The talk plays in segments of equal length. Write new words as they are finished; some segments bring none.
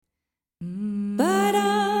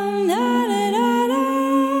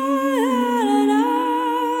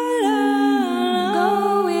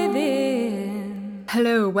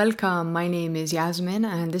welcome. My name is Yasmin,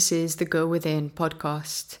 and this is the Go Within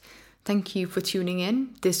podcast. Thank you for tuning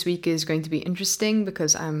in. This week is going to be interesting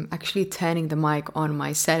because I'm actually turning the mic on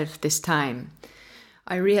myself this time.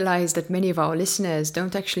 I realize that many of our listeners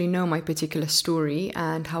don't actually know my particular story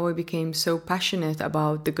and how I became so passionate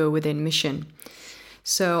about the Go Within mission.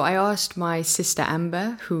 So I asked my sister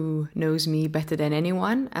Amber, who knows me better than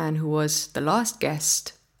anyone and who was the last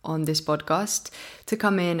guest on this podcast, to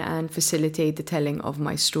come in and facilitate the telling of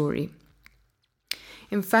my story.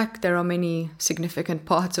 In fact, there are many significant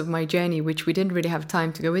parts of my journey which we didn't really have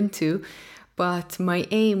time to go into, but my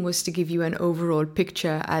aim was to give you an overall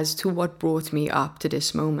picture as to what brought me up to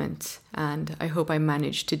this moment, and I hope I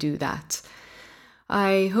managed to do that.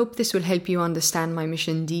 I hope this will help you understand my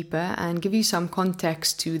mission deeper and give you some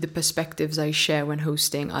context to the perspectives I share when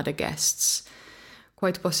hosting other guests.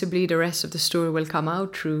 Quite possibly the rest of the story will come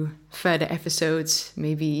out through further episodes,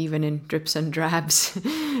 maybe even in drips and drabs,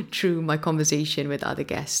 through my conversation with other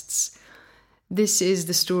guests. This is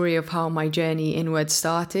the story of how my journey inward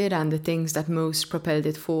started and the things that most propelled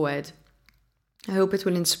it forward. I hope it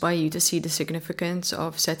will inspire you to see the significance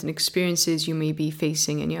of certain experiences you may be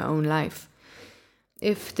facing in your own life.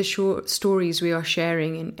 If the short stories we are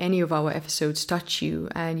sharing in any of our episodes touch you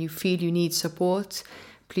and you feel you need support,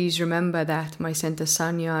 please remember that my Center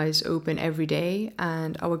Sanya is open every day,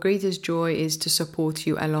 and our greatest joy is to support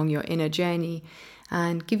you along your inner journey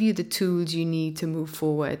and give you the tools you need to move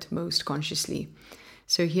forward most consciously.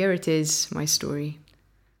 So here it is, my story.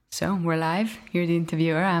 So we're live. You're the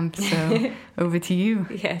interviewer, Amp, so over to you.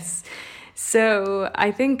 Yes. So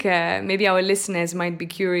I think maybe our listeners might be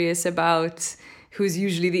curious about who's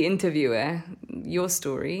usually the interviewer, your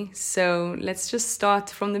story. So let's just start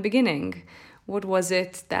from the beginning. What was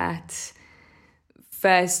it that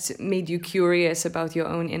first made you curious about your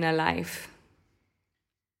own inner life?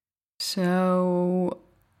 So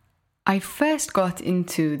I first got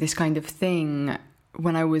into this kind of thing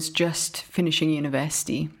when I was just finishing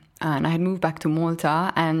university, and I had moved back to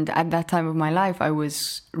Malta, and at that time of my life I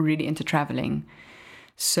was really into traveling.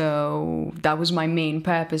 So that was my main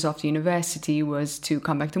purpose after university, was to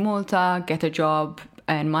come back to Malta, get a job,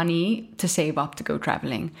 and money to save up to go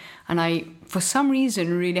traveling. And I, for some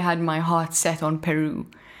reason, really had my heart set on Peru.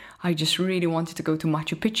 I just really wanted to go to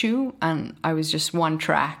Machu Picchu, and I was just one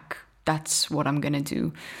track. That's what I'm going to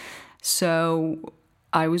do. So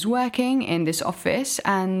I was working in this office,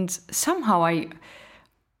 and somehow I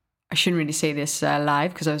shouldn't really say this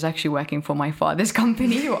live because I was actually working for my father's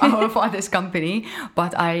company, or our father's company,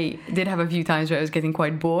 but I did have a few times where I was getting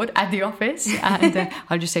quite bored at the office, and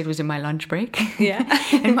I'll just say it was in my lunch break. Yeah.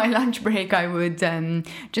 In my lunch break, I would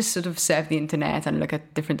just sort of surf the internet and look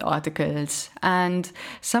at different articles, and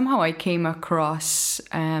somehow I came across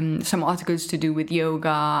some articles to do with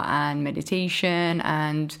yoga and meditation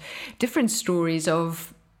and different stories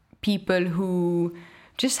of people who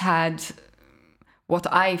just had what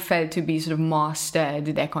I felt to be sort of mastered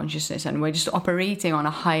their consciousness and were just operating on a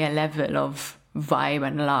higher level of vibe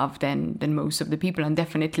and love than most of the people, and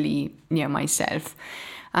definitely myself.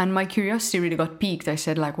 And my curiosity really got piqued. I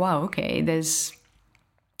said, like, wow, okay, there's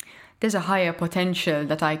a higher potential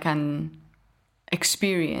that I can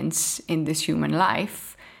experience in this human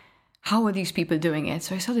life. How are these people doing it?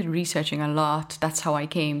 So I started researching a lot. That's how I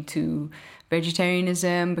came to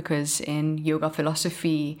vegetarianism, because in yoga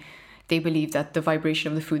philosophy, they believe that the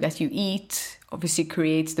vibration of the food that you eat obviously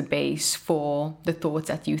creates the base for the thoughts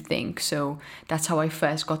that you think. So that's how I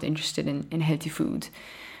first got interested in healthy food.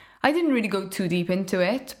 I didn't really go too deep into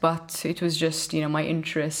it, but it was just, my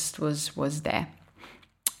interest was there.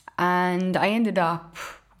 And I ended up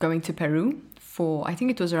going to Peru for, I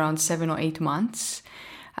think it was around 7 or 8 months.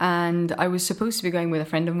 And I was supposed to be going with a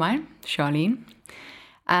friend of mine, Charlene.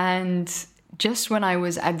 And just when I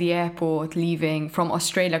was at the airport leaving from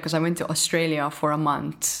Australia, because I went to Australia for a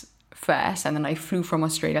month first, and then I flew from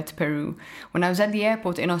Australia to Peru. When I was at the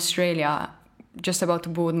airport in Australia, just about to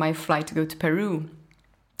board my flight to go to Peru,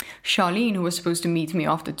 Charlene, who was supposed to meet me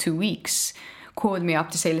after 2 weeks, called me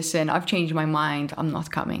up to say, listen, I've changed my mind, I'm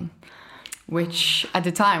not coming. Which at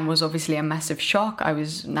the time was obviously a massive shock. I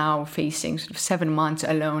was now facing sort of 7 months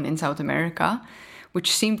alone in South America,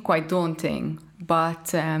 which seemed quite daunting,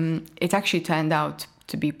 but it actually turned out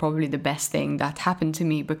to be probably the best thing that happened to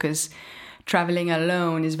me, because traveling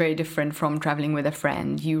alone is very different from traveling with a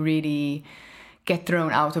friend. You really get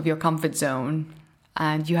thrown out of your comfort zone,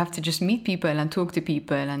 and you have to just meet people and talk to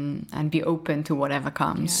people and be open to whatever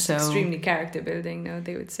comes. Yeah, it's extremely character building, no,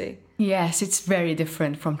 they would say. Yes, it's very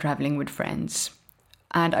different from traveling with friends.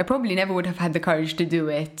 And I probably never would have had the courage to do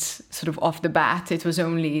it sort of off the bat. It was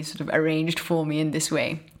only sort of arranged for me in this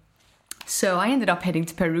way. So I ended up heading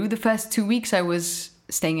to Peru. The first 2 weeks I was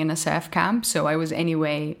staying in a surf camp, so I was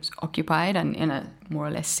anyway occupied and in a more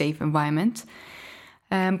or less safe environment.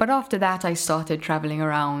 But after that, I started traveling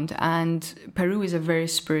around, and Peru is a very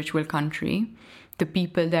spiritual country. The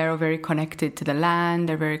people there are very connected to the land,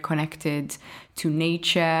 they're very connected to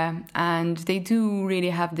nature, and they do really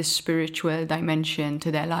have this spiritual dimension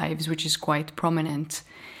to their lives, which is quite prominent.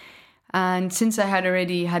 And since I had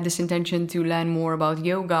already had this intention to learn more about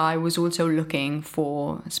yoga, I was also looking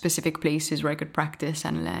for specific places where I could practice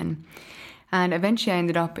and learn. And eventually I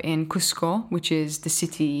ended up in Cusco, which is the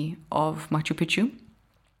city of Machu Picchu.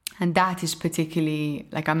 And that is particularly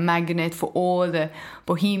like a magnet for all the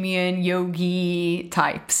bohemian yogi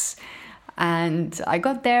types. And I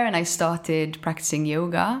got there and I started practicing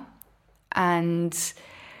yoga. And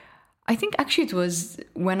I think actually it was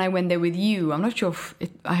when I went there with you. I'm not sure if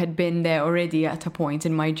I had been there already at a point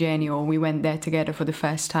in my journey, or we went there together for the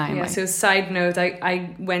first time. Yeah, so side note,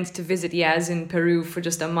 I went to visit Yaz in Peru for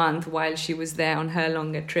just a month while she was there on her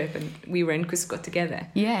longer trip, and we were in Cusco together.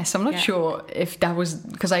 Yes, I'm not sure if that was,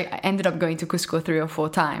 because I ended up going to Cusco 3 or 4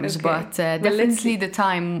 times, Okay. but definitely the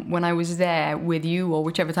time when I was there with you, or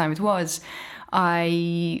whichever time it was,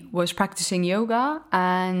 I was practicing yoga,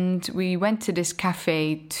 and we went to this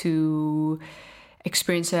cafe to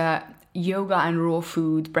experience a yoga and raw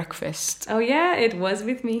food breakfast. Oh yeah, it was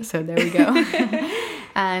with me. So there we go.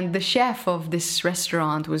 And the chef of this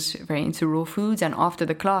restaurant was very into raw foods, and after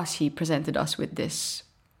the class he presented us with this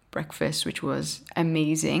breakfast, which was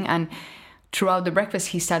amazing. And throughout the breakfast,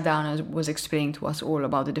 he sat down and was explaining to us all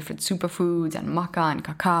about the different superfoods and maca and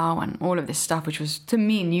cacao and all of this stuff, which was, to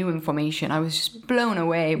me, new information. I was just blown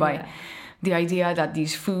away by the idea that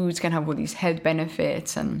these foods can have all these health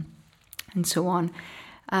benefits and so on.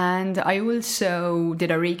 And I also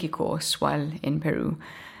did a Reiki course while in Peru.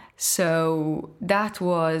 So that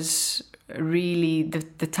was really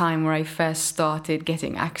the time where I first started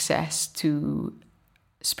getting access to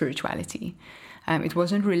spirituality. It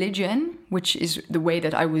wasn't religion, which is the way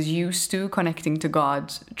that I was used to connecting to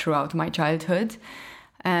God throughout my childhood.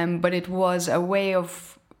 But it was a way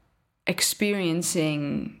of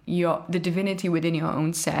experiencing the divinity within your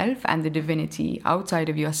own self and the divinity outside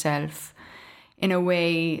of yourself in a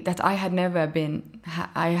way that I had never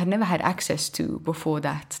had access to before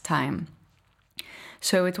that time.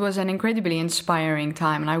 So it was an incredibly inspiring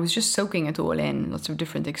time, and I was just soaking it all in, lots of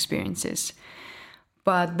different experiences.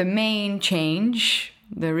 But the main change,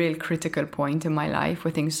 the real critical point in my life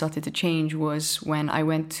where things started to change, was when I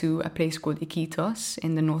went to a place called Iquitos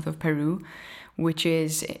in the north of Peru, which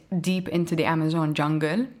is deep into the Amazon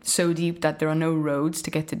jungle, so deep that there are no roads to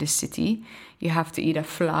get to this city. You have to either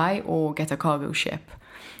fly or get a cargo ship.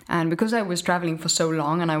 And because I was traveling for so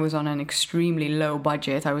long and I was on an extremely low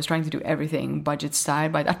budget, I was trying to do everything budget style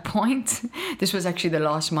by that point. This was actually the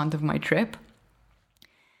last month of my trip.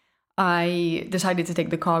 I decided to take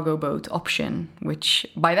the cargo boat option, which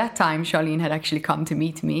by that time Charlene had actually come to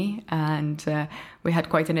meet me, and we had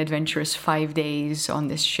quite an adventurous 5 days on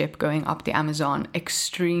this ship going up the Amazon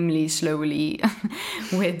extremely slowly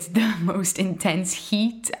with the most intense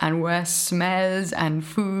heat and worse smells and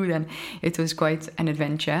food, and it was quite an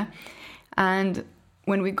adventure. And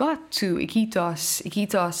when we got to Iquitos,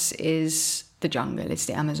 Iquitos is the jungle, it's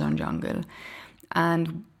the Amazon jungle.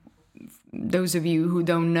 And those of you who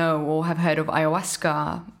don't know or have heard of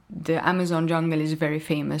ayahuasca, the Amazon jungle is very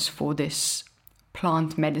famous for this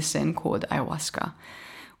plant medicine called ayahuasca,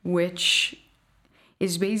 which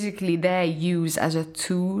is basically there used as a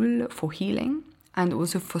tool for healing and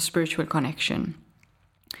also for spiritual connection.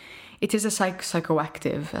 It is a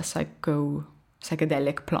psychoactive, a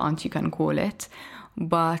psychedelic plant, you can call it,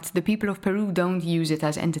 but the people of Peru don't use it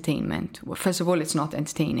as entertainment. Well, first of all, it's not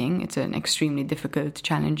entertaining. It's an extremely difficult,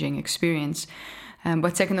 challenging experience.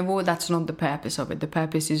 But second of all, that's not the purpose of it. The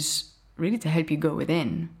purpose is really to help you go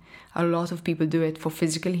within. A lot of people do it for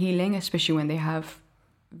physical healing, especially when they have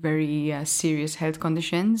very serious health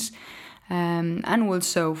conditions, and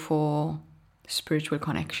also for spiritual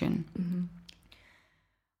connection. Mm-hmm.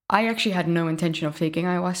 I actually had no intention of taking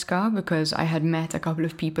ayahuasca because I had met a couple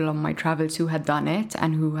of people on my travels who had done it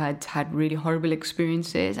and who had had really horrible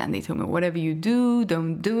experiences, and they told me, whatever you do,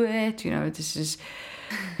 don't do it. You know, it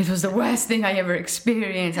was the worst thing I ever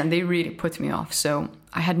experienced, and they really put me off. So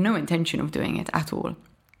I had no intention of doing it at all.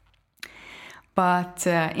 But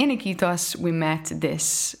in Iquitos, we met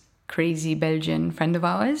this crazy Belgian friend of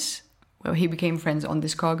ours. Well, he became friends on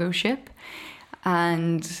this cargo ship,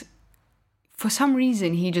 and for some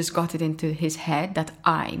reason, he just got it into his head that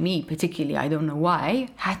me particularly, I don't know why,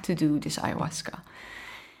 had to do this ayahuasca.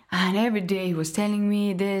 And every day he was telling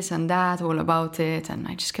me this and that, all about it. And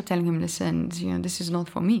I just kept telling him, listen, this is not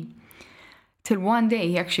for me. Till one day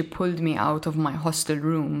he actually pulled me out of my hostel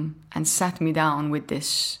room and sat me down with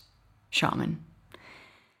this shaman.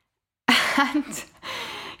 And,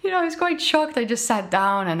 I was quite shocked. I just sat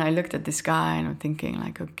down and I looked at this guy and I'm thinking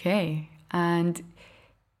like, okay. And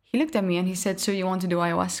he looked at me and he said, so you want to do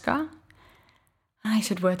ayahuasca? And I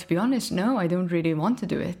said, well, to be honest, no, I don't really want to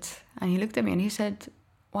do it. And he looked at me and he said,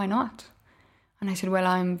 why not? And I said, well,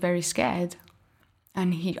 I'm very scared.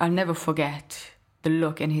 And I'll never forget the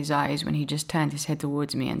look in his eyes when he just turned his head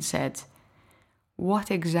towards me and said,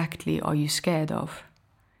 what exactly are you scared of?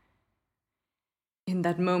 In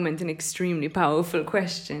that moment, an extremely powerful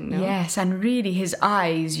question. No? Yes, and really his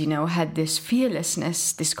eyes, had this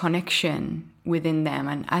fearlessness, this connection within them.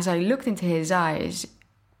 And as I looked into his eyes,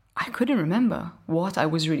 I couldn't remember what I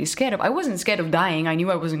was really scared of. I wasn't scared of dying. I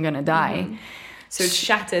knew I wasn't going to die. Mm-hmm. So it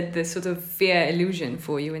shattered the sort of fear illusion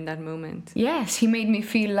for you in that moment. Yes, he made me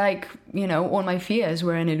feel like, all my fears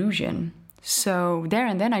were an illusion. So there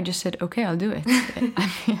and then I just said, okay, I'll do it.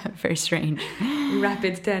 Very strange.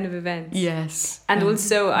 Rapid turn of events. Yes. And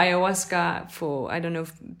also ayahuasca, I don't know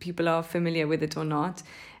if people are familiar with it or not,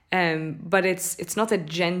 but it's not a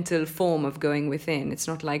gentle form of going within. It's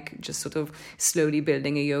not like just sort of slowly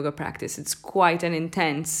building a yoga practice. It's quite an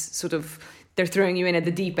intense sort of, they're throwing you in at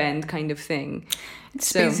the deep end kind of thing.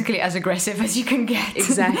 It's basically as aggressive as you can get.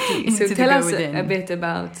 Exactly. So tell us a bit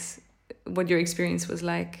about what your experience was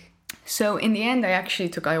like. So in the end, I actually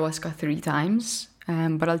took ayahuasca 3 times,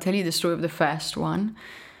 but I'll tell you the story of the first one.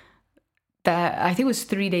 I think it was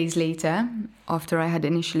 3 days later, after I had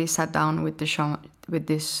initially sat down with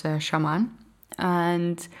this shaman.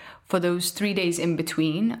 And for those 3 days in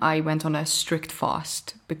between, I went on a strict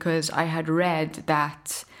fast because I had read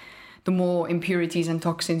that the more impurities and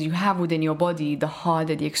toxins you have within your body, the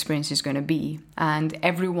harder the experience is going to be. And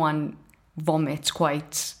everyone vomits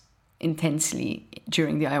quite intensely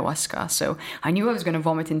during the ayahuasca. So I knew I was going to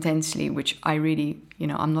vomit intensely, which I really,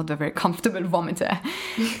 I'm not a very comfortable vomiter.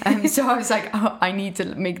 So I was like, I need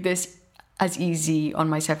to make this as easy on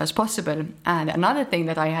myself as possible. And another thing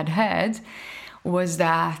that I had heard was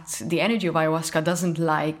that the energy of ayahuasca doesn't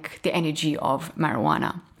like the energy of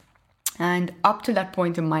marijuana. And up to that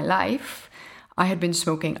point in my life, I had been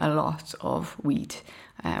smoking a lot of weed.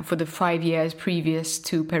 For the 5 years previous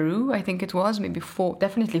to Peru, I think it was, maybe 4,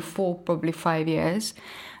 definitely 4, probably 5 years,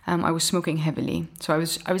 I was smoking heavily. So I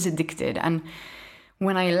was addicted. And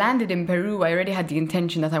when I landed in Peru, I already had the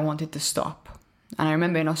intention that I wanted to stop. And I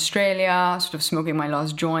remember in Australia, sort of smoking my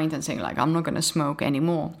last joint and saying, like, I'm not going to smoke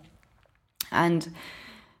anymore. And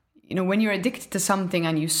when you're addicted to something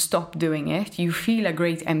and you stop doing it, you feel a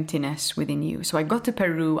great emptiness within you. So I got to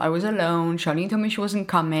Peru, I was alone, Charlene told me she wasn't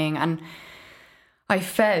coming, and I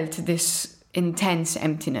felt this intense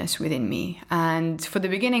emptiness within me. And for the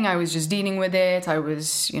beginning, I was just dealing with it. I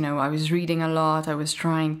was reading a lot. I was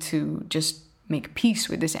trying to just make peace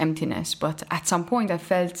with this emptiness. But at some point, I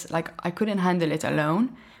felt like I couldn't handle it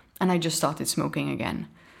alone, and I just started smoking again.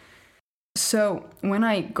 So when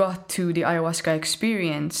I got to the ayahuasca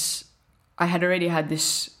experience, I had already had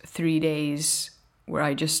this 3 days where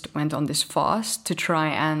I just went on this fast to try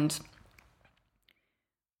and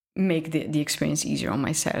make the experience easier on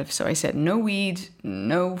myself. So I said no weed,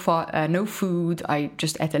 no food. I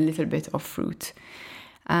just ate a little bit of fruit.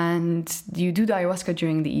 And you do the ayahuasca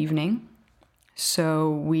during the evening. So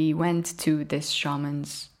we went to this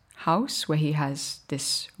shaman's house where he has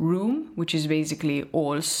this room, which is basically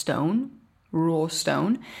all stone, raw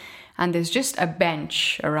stone. And there's just a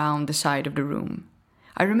bench around the side of the room.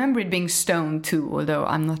 I remember it being stone too, although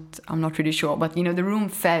I'm not really sure. But the room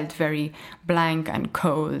felt very blank and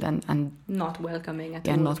cold and not welcoming at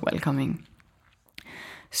all. Yeah, not welcoming.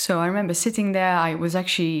 So I remember sitting there. I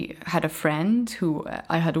had a friend who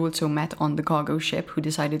I had also met on the cargo ship who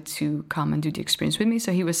decided to come and do the experience with me.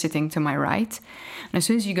 So he was sitting to my right. And as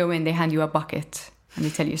soon as you go in, they hand you a bucket. And they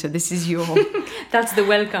tell you, so this is your... That's the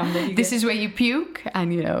welcome that you This is where you puke.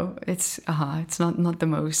 And, it's not the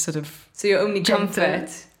most sort of... So your only comfort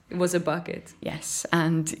was a bucket. Yes.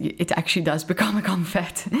 And it actually does become a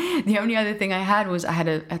comfort. The only other thing I had was I had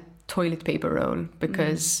a toilet paper roll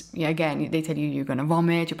because, again, they tell you you're going to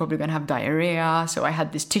vomit. You're probably going to have diarrhea. So I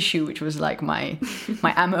had this tissue, which was like my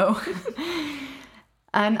ammo.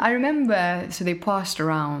 And I remember, so they passed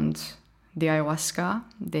around the ayahuasca.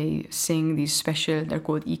 They sing these special, they're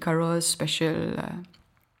called Icaros, special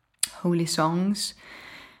holy songs.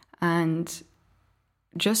 And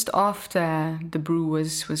just after the brew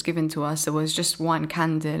was given to us, there was just one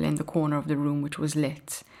candle in the corner of the room which was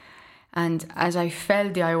lit. And as I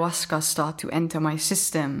felt the ayahuasca start to enter my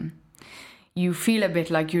system, you feel a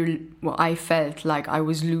bit like I felt like I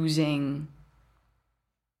was losing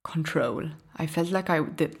control. I felt like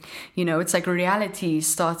it's like reality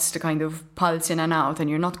starts to kind of pulse in and out and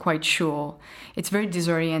you're not quite sure. It's very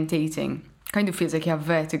disorientating. Kind of feels like you have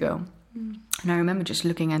vertigo. And I remember just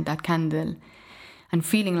looking at that candle and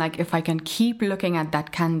feeling like if I can keep looking at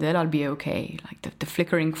that candle, I'll be okay. Like the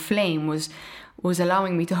flickering flame was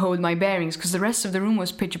allowing me to hold my bearings because the rest of the room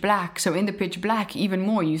was pitch black. So in the pitch black, even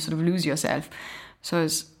more, you sort of lose yourself. So I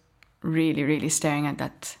was really, really staring at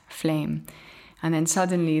that flame. And then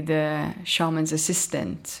suddenly the shaman's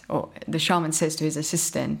assistant, or the shaman says to his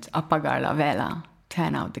assistant, apagar la vela,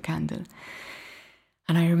 turn out the candle.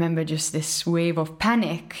 And I remember just this wave of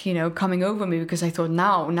panic, coming over me because I thought,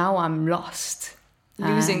 now I'm lost.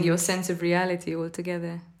 Losing your sense of reality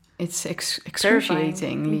altogether. It's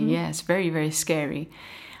excruciatingly, yes, very, very scary.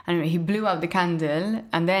 Anyway, he blew out the candle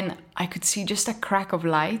and then I could see just a crack of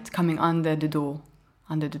light coming under the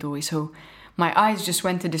doorway. So my eyes just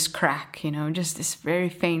went to this crack, just this very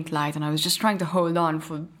faint light. And I was just trying to hold on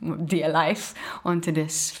for dear life onto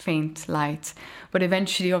this faint light. But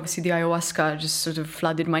eventually, obviously, the ayahuasca just sort of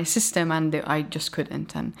flooded my system and I just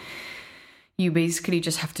couldn't. And you basically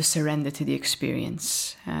just have to surrender to the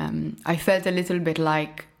experience. I felt a little bit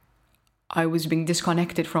like I was being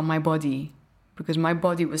disconnected from my body because my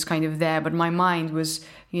body was kind of there, but my mind was,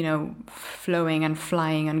 flowing and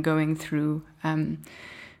flying and going through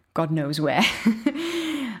God knows where.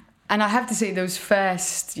 And I have to say those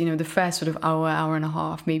first, the first sort of hour and a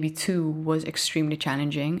half, maybe 2 was extremely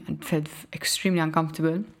challenging and felt extremely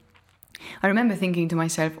uncomfortable. I remember thinking to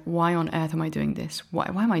myself, why on earth am I doing this? Why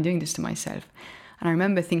am I doing this to myself? And I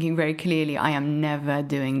remember thinking very clearly, I am never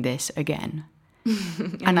doing this again.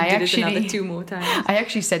 And I actually did it another 2 more times. I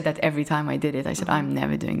actually said that every time I did it. I said, I'm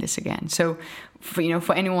never doing this again. So,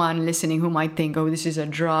 for anyone listening who might think, oh, this is a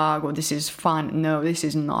drug or this is fun. No, this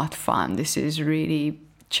is not fun. This is really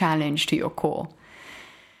challenge to your core.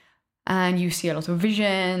 And you see a lot of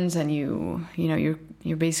visions and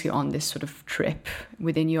you're basically on this sort of trip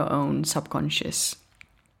within your own subconscious.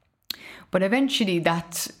 But eventually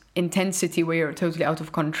that intensity where you're totally out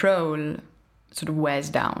of control sort of wears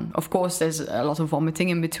down. Of course, there's a lot of vomiting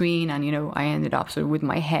in between and, I ended up sort of with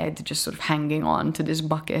my head just sort of hanging on to this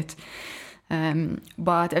bucket.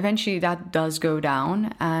 But eventually that does go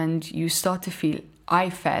down and you start to feel, I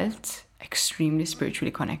felt extremely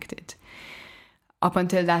spiritually connected. Up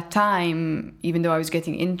until that time, even though I was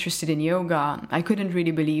getting interested in yoga, I couldn't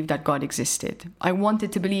really believe that God existed. I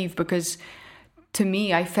wanted to believe because to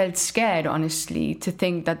me, I felt scared, honestly, to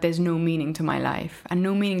think that there's no meaning to my life and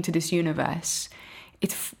no meaning to this universe.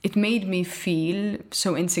 It made me feel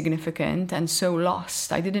so insignificant and so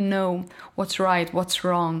lost. I didn't know what's right, what's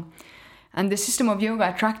wrong. And the system of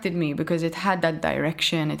yoga attracted me because it had that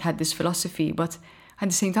direction, it had this philosophy, but at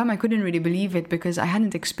the same time, I couldn't really believe it because I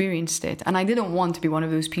hadn't experienced it. And I didn't want to be one of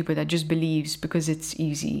those people that just believes because it's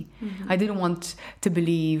easy. I didn't want to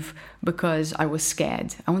believe because I was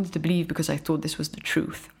scared. I wanted to believe because I thought this was the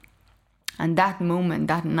truth. And that moment,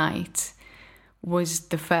 that night, was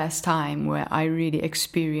the first time where I really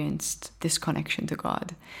experienced this connection to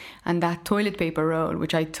God. And that toilet paper roll,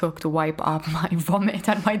 which I took to wipe up my vomit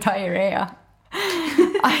and my diarrhea,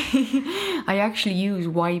 I actually used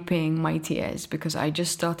wiping my tears because I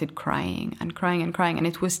just started crying and crying and crying. And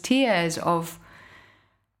it was tears of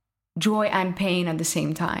joy and pain at the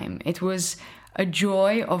same time. It was a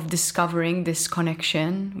joy of discovering this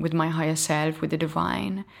connection with my higher self, with the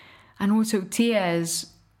divine, and also tears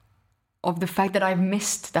of the fact that I've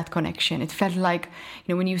missed that connection. It felt like,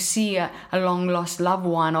 when you see a long lost loved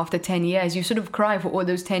one after 10 years, you sort of cry for all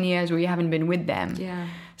those 10 years where you haven't been with them. Yeah.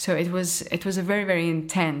 So it was a very, very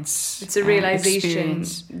intense It's a realization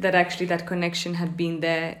experience. that actually that connection had been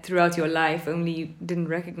there throughout your life, only you didn't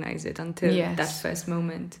recognize it until that first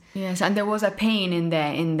moment. Yes, and there was a pain in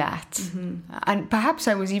that. And perhaps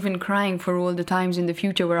I was even crying for all the times in the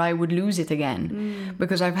future where I would lose it again.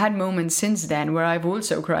 Because I've had moments since then where I've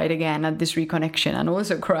also cried again at this reconnection and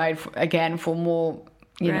also cried again for more,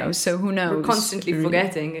 Right. So who knows? We're constantly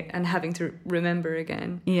forgetting and having to remember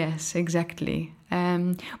again. Yes, exactly.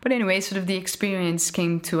 But anyway, sort of the experience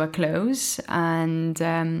came to a close. And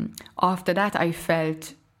after that, I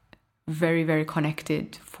felt very, very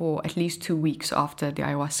connected for at least 2 weeks after the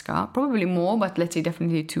ayahuasca. Probably more, but let's say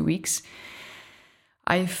definitely 2 weeks.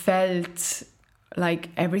 I felt like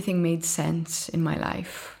everything made sense in my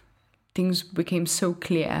life. Things became so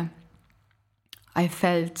clear. I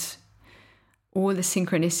felt all the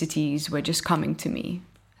synchronicities were just coming to me.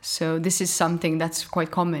 So this is something that's quite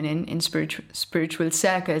common in spiritual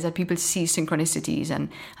circles, that people see synchronicities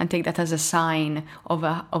and take that as a sign of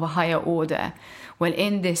a higher order. Well,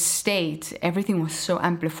 in this state, everything was so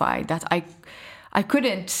amplified that I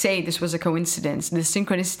couldn't say this was a coincidence. The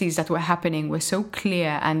synchronicities that were happening were so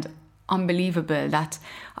clear and unbelievable that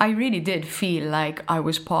I really did feel like I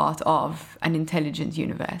was part of an intelligent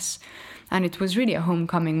universe. And it was really a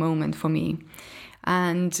homecoming moment for me.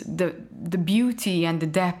 And the beauty and the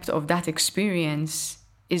depth of that experience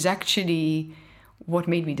is actually what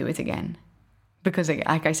made me do it again. Because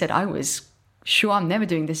like I said, I was sure I'm never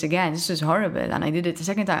doing this again. This is horrible. And I did it the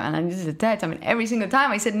second time and I did it the third time. And every single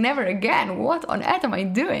time I said, never again. What on earth am I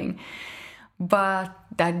doing? But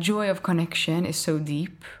that joy of connection is so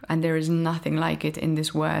deep, and there is nothing like it in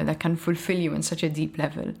this world that can fulfill you on such a deep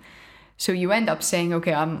level. So you end up saying,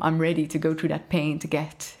 okay, I'm ready to go through that pain to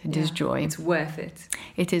get this joy. It's worth it.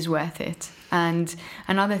 It is worth it. And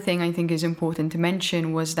another thing I think is important to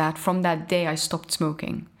mention was that from that day I stopped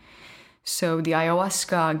smoking. So the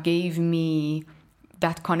ayahuasca gave me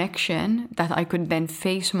that connection that I could then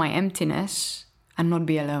face my emptiness and not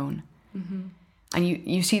be alone. Mm-hmm. And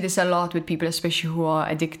you see this a lot with people, especially who are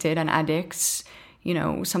addicted and addicts. You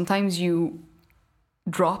know, sometimes you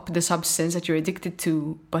drop the substance that you're addicted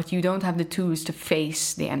to, but you don't have the tools to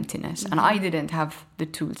face the emptiness. Mm-hmm. And I didn't have the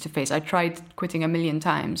tools to face. I tried quitting 1,000,000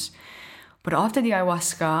 times. But after the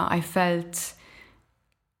ayahuasca, I felt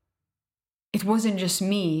it wasn't just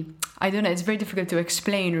me. I don't know, it's very difficult to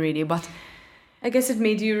explain really, but I guess it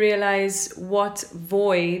made you realize what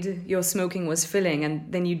void your smoking was filling,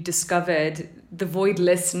 and then you discovered the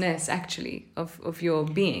voidlessness actually of your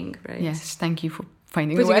being, right? Yes, thank you for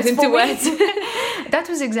finding putting the words it into words. That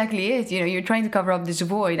was exactly it. You know, you're trying to cover up this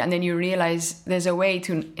void, and then you realize there's a way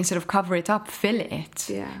to, instead of cover it up, fill it.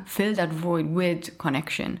 Yeah. Fill that void with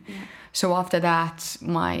connection. Yeah. So after that,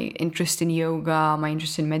 my interest in yoga, my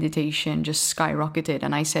interest in meditation just skyrocketed,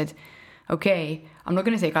 and I said, okay, I'm not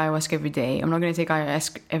going to take ayahuasca every day. I'm not going to take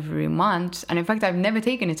ayahuasca every month. And in fact, I've never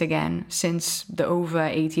taken it again since the over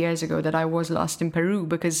 8 years ago that I was lost in Peru,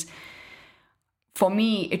 because for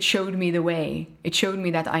me, it showed me the way. It showed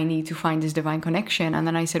me that I need to find this divine connection. And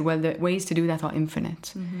then I said, well, the ways to do that are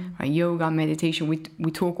infinite. Mm-hmm. Right? Yoga, meditation,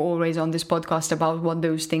 we talk always on this podcast about what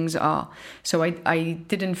those things are. So I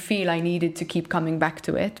didn't feel I needed to keep coming back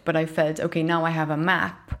to it, but I felt, okay, now I have a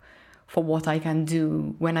map for what I can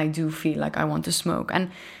do when I do feel like I want to smoke.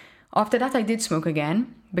 And after that, I did smoke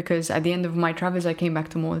again, because at the end of my travels, I came back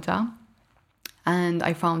to Malta, and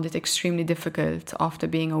I found it extremely difficult after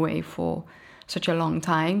being away for such a long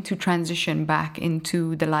time to transition back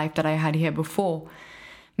into the life that I had here before.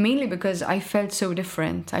 Mainly because I felt so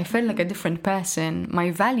different. I felt like a different person.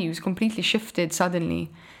 My values completely shifted suddenly.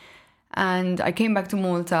 And I came back to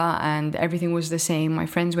Malta and everything was the same. My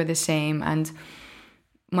friends were the same. And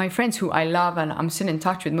my friends who I love and I'm still in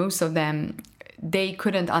touch with, most of them, they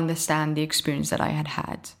couldn't understand the experience that I had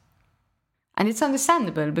had. And it's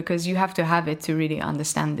understandable, because you have to have it to really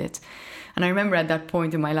understand it. And I remember at that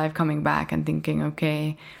point in my life coming back and thinking,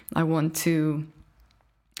 okay, I want to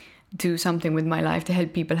do something with my life to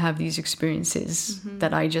help people have these experiences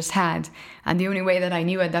that I just had. And the only way that I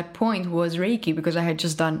knew at that point was Reiki, because I had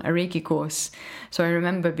just done a Reiki course. So I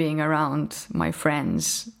remember being around my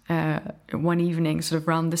friends one evening, sort of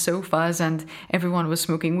around the sofas, and everyone was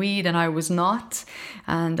smoking weed and I was not.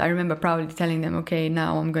 And I remember proudly telling them, okay,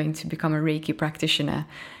 now I'm going to become a Reiki practitioner.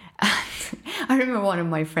 And I remember one of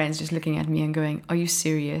my friends just looking at me and going, are you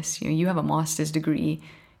serious? You have a master's degree.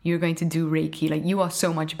 You're going to do Reiki. Like, you are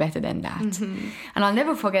so much better than that. Mm-hmm. And I'll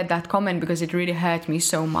never forget that comment, because it really hurt me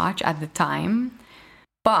so much at the time.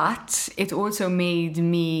 But it also made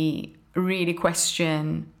me really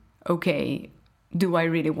question, okay, do I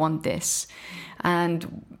really want this?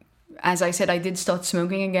 And as I said, I did start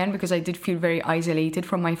smoking again because I did feel very isolated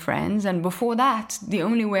from my friends. And before that, the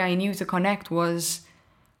only way I knew to connect was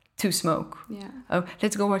to smoke. Yeah. Oh,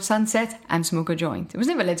 let's go watch sunset and smoke a joint. It was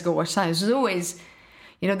never let's go watch sunset. It was always,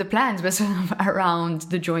 the plans were sort of around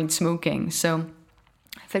the joint smoking. So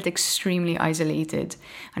I felt extremely isolated,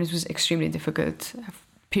 and it was extremely difficult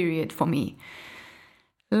period for me.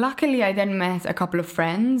 Luckily, I then met a couple of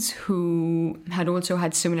friends who had also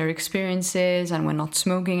had similar experiences and were not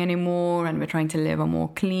smoking anymore, and were trying to live a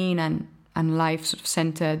more clean and life sort of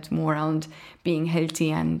centered more around being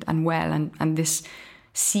healthy and well, and this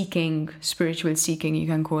spiritual seeking, you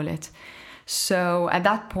can call it. So at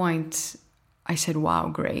that point, I said, wow,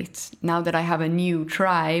 great. Now that I have a new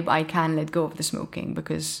tribe, I can let go of the smoking,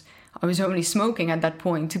 because I was only smoking at that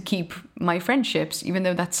point to keep my friendships, even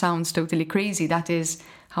though that sounds totally crazy. That is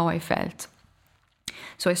how I felt.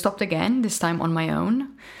 So I stopped again, this time on my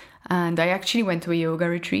own. And I actually went to a yoga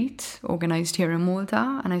retreat organized here in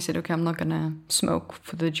Malta. And I said, okay, I'm not going to smoke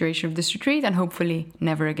for the duration of this retreat and hopefully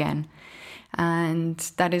never again. And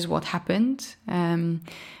that is what happened. And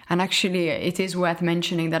actually, it is worth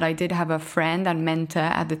mentioning that I did have a friend and mentor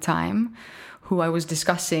at the time who I was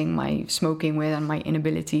discussing my smoking with and my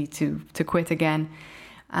inability to quit again.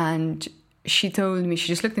 And she told me, she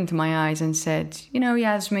just looked into my eyes and said,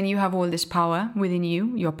 Yasmin, you have all this power within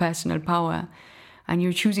you, your personal power, and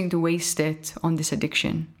you're choosing to waste it on this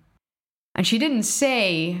addiction. And she didn't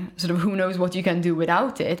say sort of who knows what you can do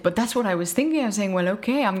without it, but that's what I was thinking. I was saying, well,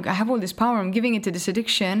 okay, I have all this power. I'm giving it to this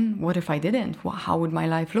addiction. What if I didn't? How would my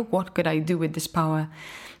life look? What could I do with this power?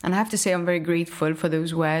 And I have to say I'm very grateful for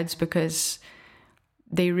those words because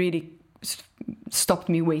they really stopped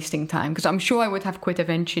me wasting time. Because I'm sure I would have quit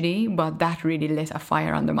eventually, but that really lit a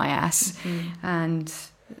fire under my ass. Mm-hmm. And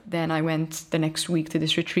then I went the next week to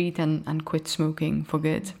this retreat and quit smoking for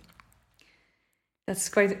good. That's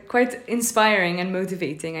quite inspiring and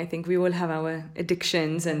motivating. I think we all have our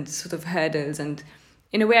addictions and sort of hurdles. And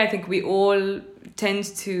in a way, I think we all tend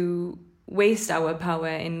to waste our power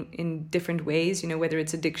in different ways, whether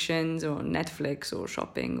it's addictions or Netflix or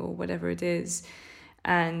shopping or whatever it is.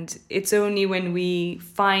 And it's only when we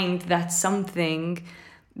find that something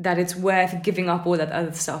that it's worth giving up all that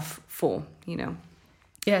other stuff for,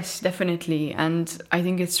 Yes, definitely. And I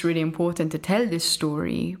think it's really important to tell this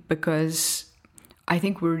story because I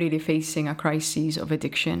think we're really facing a crisis of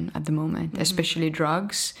addiction at the moment, especially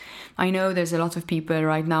drugs. I know there's a lot of people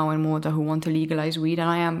right now in Malta who want to legalize weed, and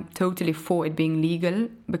I am totally for it being legal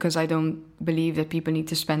because I don't believe that people need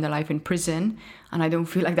to spend their life in prison, and I don't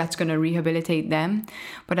feel like that's going to rehabilitate them.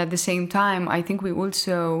 But at the same time, I think we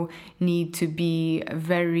also need to be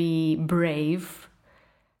very brave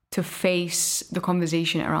to face the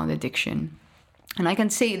conversation around addiction. And I can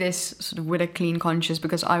say this sort of with a clean conscience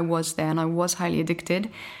because I was there and I was highly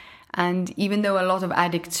addicted. And even though a lot of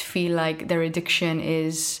addicts feel like their addiction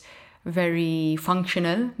is very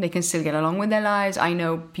functional, they can still get along with their lives. I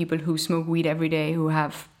know people who smoke weed every day who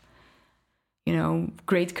have,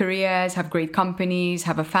 great careers, have great companies,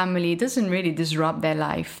 have a family. It doesn't really disrupt their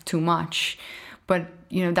life too much. But,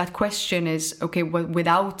 that question is, okay, well,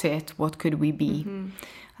 without it, what could we be? Mm-hmm.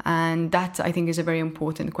 And that, I think, is a very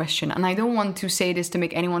important question. And I don't want to say this to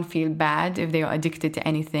make anyone feel bad if they are addicted to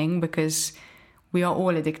anything, because we are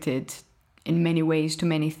all addicted in many ways to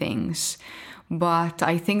many things. But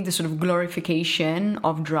I think the sort of glorification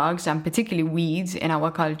of drugs, and particularly weed in our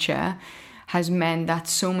culture, has meant that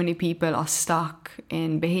so many people are stuck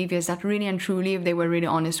in behaviors that really and truly, if they were really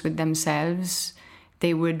honest with themselves,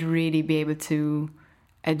 they would really be able to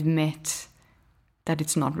admit that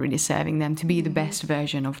it's not really serving them to be the best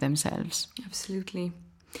version of themselves. Absolutely.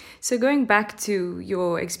 So going back to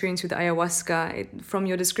your experience with ayahuasca, from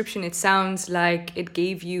your description, it sounds like it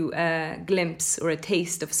gave you a glimpse or a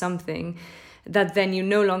taste of something that then you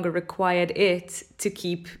no longer required it to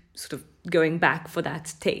keep sort of going back for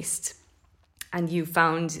that taste. And you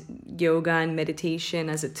found yoga and meditation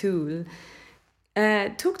as a tool.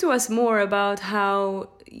 Talk to us more about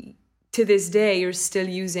how to this day you're still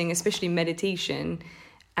using, especially meditation,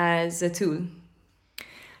 as a tool.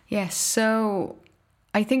 Yes, so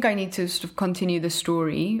I think I need to sort of continue the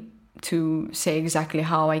story to say exactly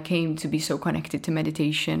how I came to be so connected to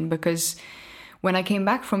meditation, because when I came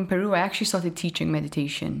back from Peru, I actually started teaching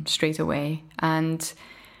meditation straight away. And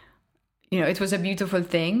it was a beautiful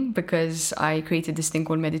thing because I created this thing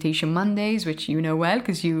called Meditation Mondays, which you know well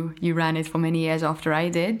because you ran it for many years after I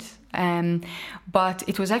did. But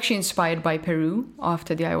it was actually inspired by Peru.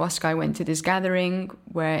 After the ayahuasca, I went to this gathering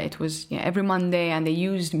where it was every Monday, and they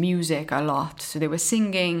used music a lot. So they were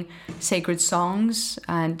singing sacred songs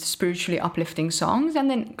and spiritually uplifting songs, and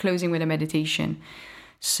then closing with a meditation.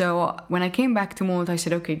 So when I came back to Malta, I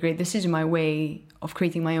said, okay, great, this is my way of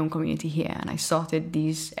creating my own community here. And I started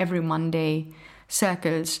these every Monday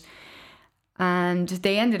circles. And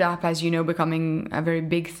they ended up, as you know, becoming a very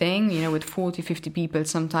big thing, with 40, 50 people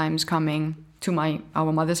sometimes coming to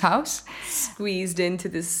our mother's house. Squeezed into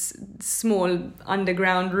this small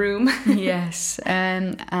underground room. Yes.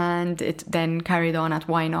 And it then carried on at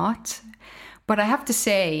Why Not? But I have to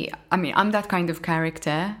say, I'm that kind of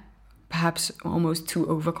character, perhaps almost too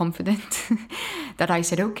overconfident, that I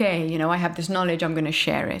said, okay, I have this knowledge, I'm going to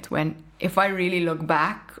share it. When if I really look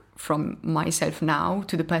back from myself now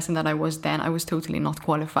to the person that I was then, I was totally not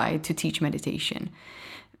qualified to teach meditation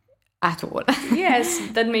at all. Yes,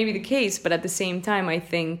 that may be the case, but at the same time, I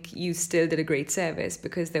think you still did a great service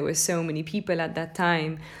because there were so many people at that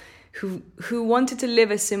time who wanted to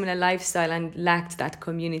live a similar lifestyle and lacked that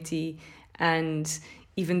community And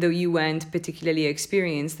even though you weren't particularly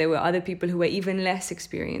experienced, there were other people who were even less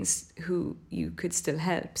experienced who you could still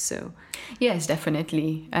help. So yes,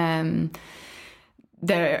 definitely.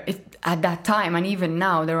 At that time and even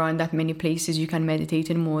now, there aren't that many places you can meditate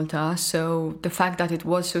in Malta. So the fact that it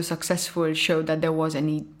was so successful showed that there was a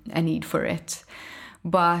need for it.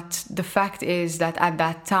 But the fact is that at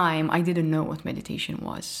that time, I didn't know what meditation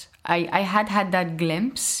was. I had that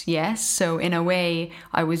glimpse, yes. So in a way,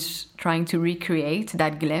 I was trying to recreate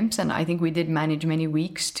that glimpse. And I think we did manage many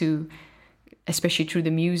weeks to, especially through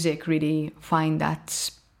the music, really find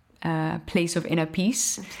that place of inner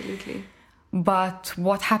peace. Absolutely. But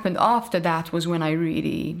what happened after that was when I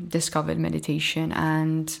really discovered meditation.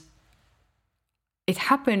 And it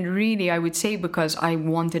happened really, I would say, because I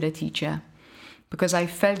wanted a teacher, because I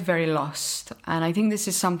felt very lost. And I think this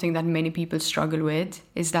is something that many people struggle with,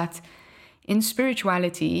 is that in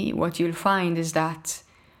spirituality, what you'll find is that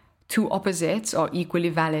two opposites are equally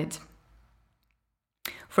valid.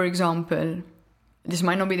 For example, this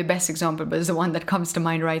might not be the best example, but it's the one that comes to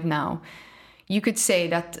mind right now. You could say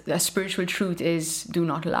that a spiritual truth is do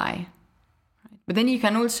not lie. But then you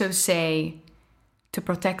can also say to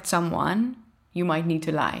protect someone, you might need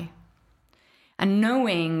to lie. And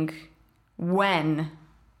knowing when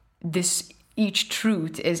each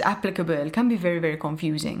truth is applicable can be very, very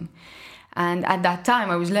confusing. And at that time,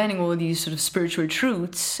 I was learning all these sort of spiritual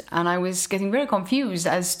truths, and I was getting very confused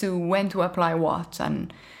as to when to apply what,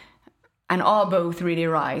 and are both really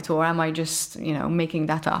right, or am I just, making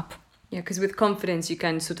that up? Yeah, because with confidence, you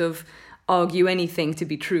can sort of argue anything to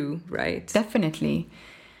be true, right? Definitely.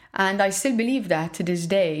 And I still believe that to this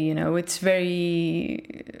day. It's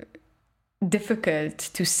very difficult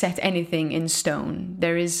to set anything in stone.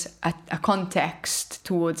 There is a context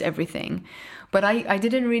towards everything. But I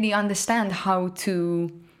didn't really understand how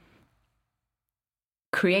to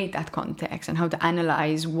create that context and how to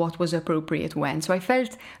analyze what was appropriate when. So I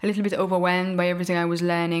felt a little bit overwhelmed by everything I was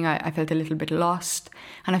learning. I felt a little bit lost,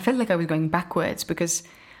 and I felt like I was going backwards, because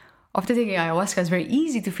after taking ayahuasca, it's very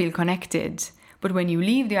easy to feel connected. But when you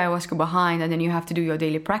leave the ayahuasca behind and then you have to do your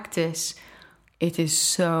daily practice, it is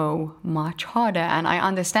so much harder. And I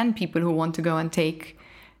understand people who want to go and take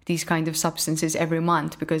these kind of substances every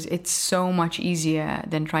month, because it's so much easier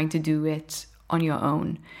than trying to do it on your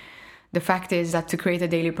own. The fact is that to create a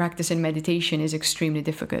daily practice in meditation is extremely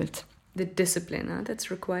difficult. The discipline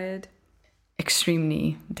that's required.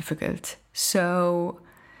 Extremely difficult. So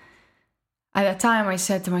at that time, I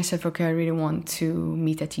said to myself, okay, I really want to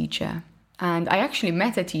meet a teacher. And I actually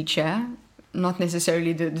met a teacher, not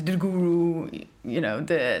necessarily the guru,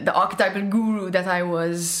 the archetypal guru that I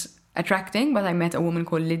was attracting, but I met a woman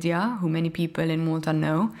called Lydia, who many people in Malta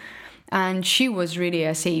know. And she was really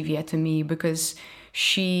a savior to me, because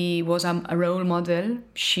she was a role model.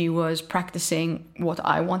 She was practicing what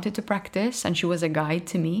I wanted to practice, and she was a guide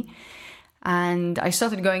to me. And I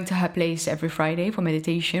started going to her place every Friday for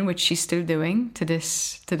meditation, which she's still doing to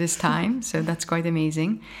this time. So that's quite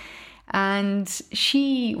amazing. And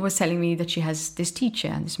she was telling me that she has this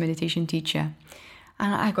teacher, this meditation teacher.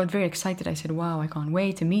 And I got very excited. I said, wow, I can't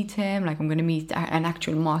wait to meet him. Like, I'm going to meet an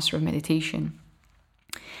actual master of meditation.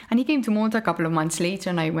 And he came to Malta a couple of months later,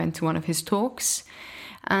 and I went to one of his talks.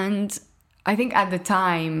 And I think at the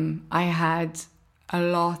time, I had a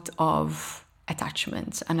lot of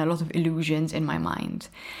attachments and a lot of illusions in my mind.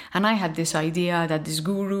 And I had this idea that this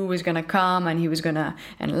guru was going to come and he was going to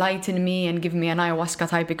enlighten me and give me an ayahuasca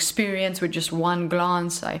type experience with just one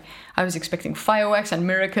glance. I was expecting fireworks and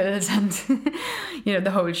miracles and,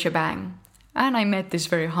 the whole shebang. And I met this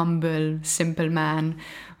very humble, simple man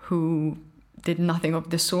who did nothing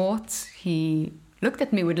of the sort. He looked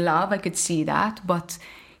at me with love, I could see that, but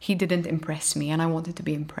he didn't impress me, and I wanted to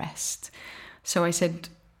be impressed. So I said,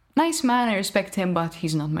 nice man, I respect him, but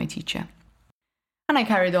he's not my teacher. And I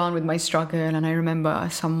carried on with my struggle, and I remember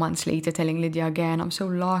some months later telling Lydia again, I'm so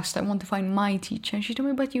lost, I want to find my teacher. And she told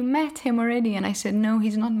me, but you met him already. And I said, no,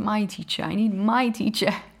 he's not my teacher, I need my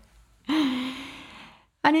teacher.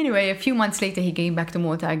 And anyway, a few months later, he came back to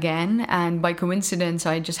Malta again. And by coincidence,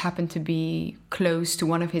 I just happened to be close to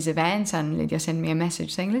one of his events. And Lydia sent me a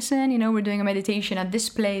message saying, listen, we're doing a meditation at this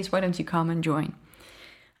place. Why don't you come and join?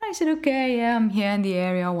 And I said, okay, yeah, I'm here in the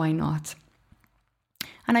area. Why not?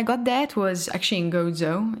 And I got there. It was actually in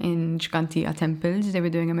Gozo, in Chkantia temples. They were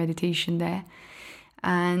doing a meditation there.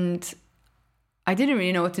 And I didn't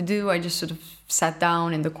really know what to do. I just sort of sat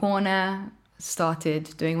down in the corner,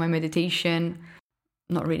 started doing my meditation,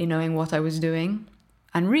 not really knowing what I was doing,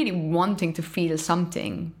 and really wanting to feel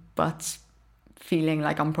something, but feeling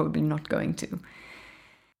like I'm probably not going to.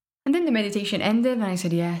 And then the meditation ended and I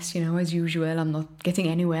said, yes, as usual, I'm not getting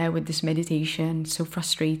anywhere with this meditation. It's so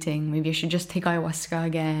frustrating. Maybe I should just take ayahuasca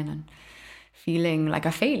again, and feeling like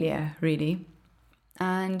a failure, really.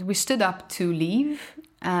 And we stood up to leave.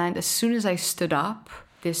 And as soon as I stood up,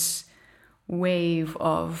 this wave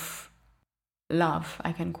of love,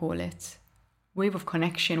 I can call it, wave of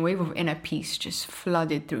connection, wave of inner peace just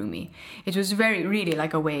flooded through me. It was really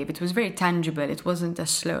like a wave. It was very tangible. It wasn't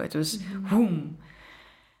as slow. It was boom.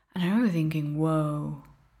 And I remember thinking, whoa,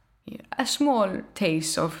 a small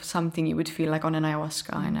taste of something you would feel like on an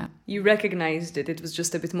ayahuasca. You recognized it. It was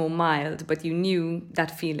just a bit more mild, but you knew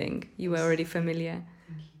that feeling. You were already familiar.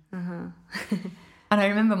 And I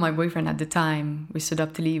remember my boyfriend at the time, we stood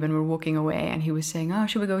up to leave and we were walking away, and he was saying, oh,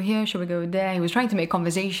 should we go here? Should we go there? He was trying to make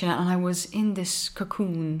conversation, and I was in this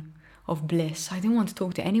cocoon of bliss. I didn't want to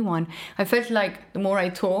talk to anyone. I felt like the more I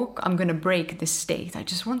talk, I'm going to break this state. I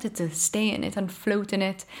just wanted to stay in it and float in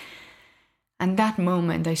it. And that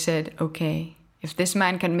moment I said, okay, if this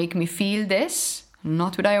man can make me feel this,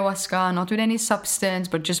 not with ayahuasca, not with any substance,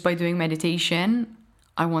 but just by doing meditation,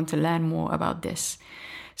 I want to learn more about this.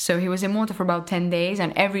 So he was in Malta for about 10 days,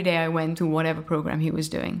 and every day I went to whatever program he was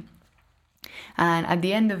doing. And at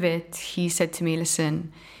the end of it, he said to me,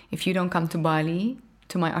 listen, if you don't come to Bali,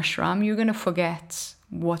 to my ashram, you're going to forget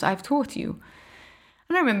what I've taught you.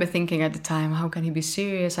 And I remember thinking at the time, how can he be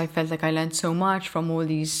serious? I felt like I learned so much from all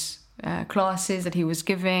these classes that he was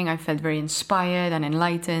giving. I felt very inspired and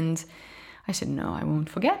enlightened. I said, no, I won't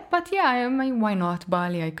forget. But yeah, why not?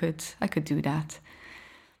 Bali, I could do that.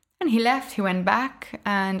 And he left, he went back,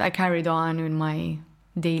 and I carried on in my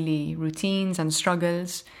daily routines and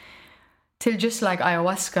struggles till just like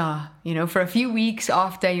ayahuasca, for a few weeks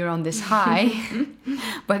after you're on this high,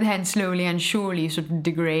 but then slowly and surely you sort of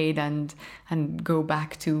degrade and go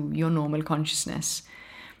back to your normal consciousness.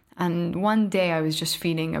 And one day I was just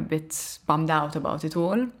feeling a bit bummed out about it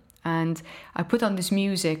all. And I put on this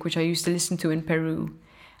music, which I used to listen to in Peru.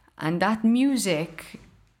 And that music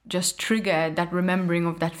just triggered that remembering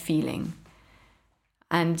of that feeling.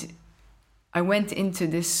 And I went into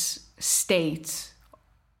this state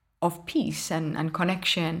of peace and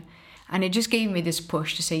connection. And it just gave me this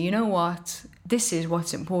push to say, you know what? This is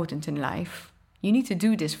what's important in life. You need to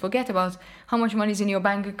do this. Forget about how much money is in your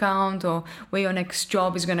bank account or where your next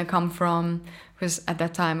job is going to come from. Because at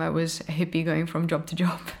that time I was a hippie going from job to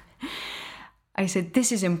job. I said,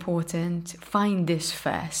 this is important. Find this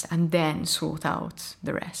first and then sort out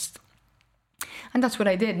the rest. And that's what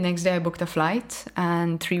I did. Next day I booked a flight,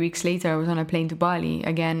 and 3 weeks later I was on a plane to Bali,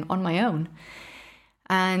 again on my own.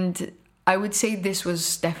 And I would say this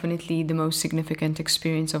was definitely the most significant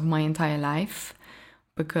experience of my entire life,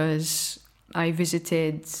 because I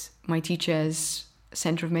visited my teacher's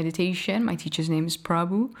center of meditation. My teacher's name is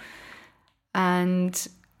Prabhu. And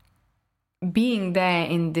being there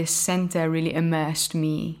in this center really immersed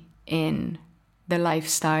me in the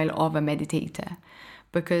lifestyle of a meditator,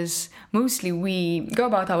 because mostly we go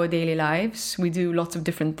about our daily lives, we do lots of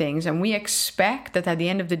different things, and we expect that at the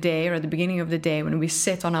end of the day or at the beginning of the day when we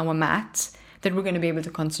sit on our mat that we're going to be able to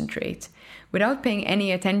concentrate without paying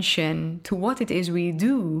any attention to what it is we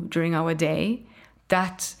do during our day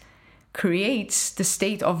that creates the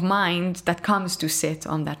state of mind that comes to sit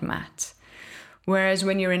on that mat. Whereas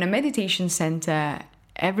when you're in a meditation center,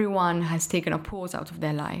 everyone has taken a pause out of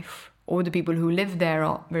their life. Or the people who live there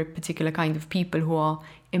are very particular kind of people who are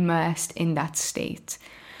immersed in that state.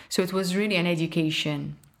 So it was really an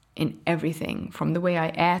education in everything, from the way I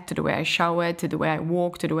ate, to the way I showered, to the way I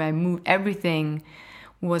walked, to the way I moved. Everything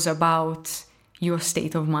was about your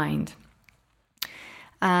state of mind.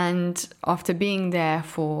 And after being there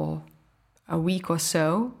for a week or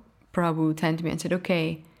so, Prabhu turned to me and said,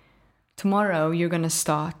 okay, tomorrow you're going to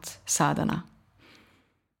start sadhana.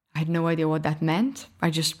 I had no idea what that meant.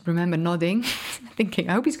 I just remember nodding, thinking,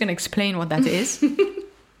 I hope he's going to explain what that is.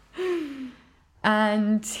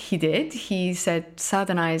 And he did. He said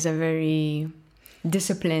sadhana is a very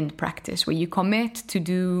disciplined practice where you commit to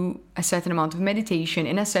do a certain amount of meditation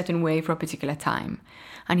in a certain way for a particular time.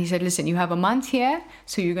 And he said, listen, you have a month here,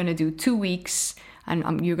 so you're going to do 2 weeks,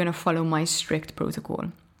 and you're going to follow my strict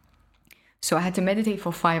protocol. So I had to meditate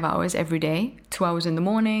for 5 hours every day, 2 hours in the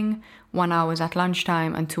morning, 1 hour at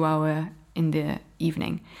lunchtime, and 2 hours in the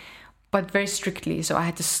evening. But very strictly. So I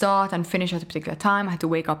had to start and finish at a particular time. I had to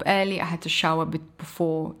wake up early. I had to shower a bit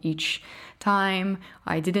before each time.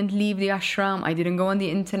 I didn't leave the ashram. I didn't go on the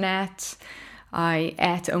internet. I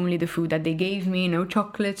ate only the food that they gave me. No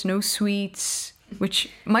chocolates, no sweets, which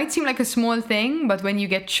might seem like a small thing, but when you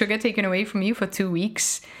get sugar taken away from you for 2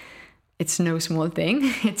 weeks, it's no small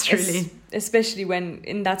thing. It's really... especially when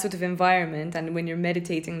in that sort of environment and when you're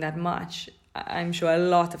meditating that much, I'm sure a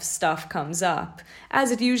lot of stuff comes up,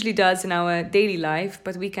 as it usually does in our daily life,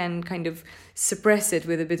 but we can kind of suppress it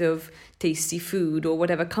with a bit of tasty food or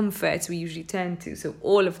whatever comforts we usually turn to. So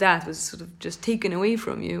all of that was sort of just taken away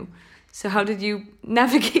from you. So how did you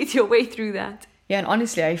navigate your way through that? Yeah, and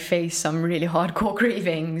honestly, I faced some really hardcore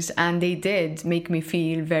cravings, and they did make me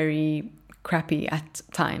feel very crappy at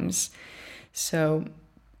times. So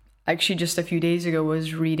actually, just a few days ago,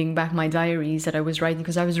 was reading back my diaries that I was writing,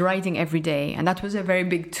 because I was writing every day, and that was a very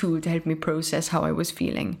big tool to help me process how I was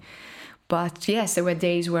feeling. But yes, there were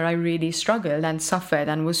days where I really struggled and suffered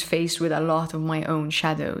and was faced with a lot of my own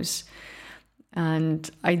shadows. And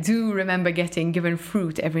I do remember getting given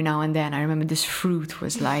fruit every now and then. I remember this fruit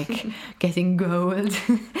was like getting gold.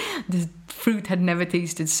 This fruit had never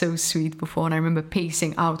tasted so sweet before, and I remember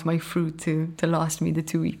pacing out my fruit to last me the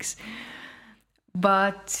 2 weeks.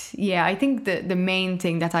 But yeah, I think the main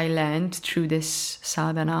thing that I learned through this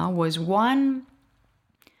sadhana was, one,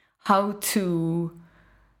 how to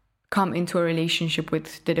come into a relationship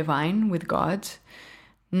with the divine, with God,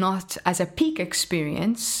 not as a peak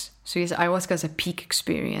experience. So yes, ayahuasca is a peak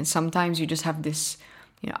experience. Sometimes you just have this,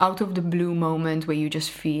 out of the blue moment where you just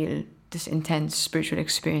feel this intense spiritual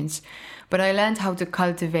experience. But I learned how to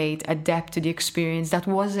cultivate a depth to the experience that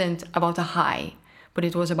wasn't about a high, but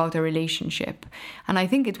it was about a relationship. And I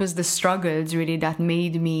think it was the struggles really that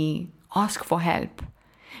made me ask for help.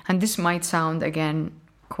 And this might sound, again,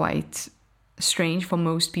 quite strange for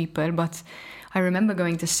most people, but I remember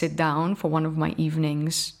going to sit down for one of my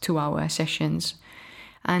evenings 2-hour sessions.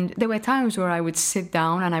 And there were times where I would sit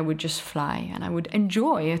down and I would just fly, and I would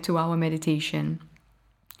enjoy a 2-hour meditation.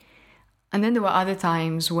 And then there were other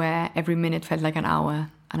times where every minute felt like an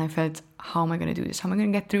hour, and I felt, how am I going to do this? How am I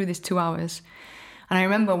going to get through this 2 hours? And I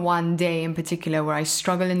remember one day in particular where I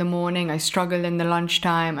struggled in the morning, I struggled in the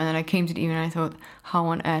lunchtime, and then I came to the evening and I thought, how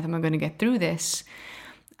on earth am I going to get through this?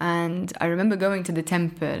 And I remember going to the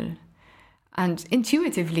temple, and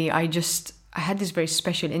intuitively I had this very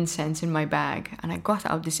special incense in my bag, and I got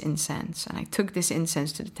out this incense and I took this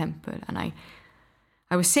incense to the temple, and I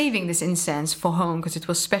was saving this incense for home because it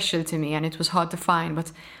was special to me and it was hard to find. But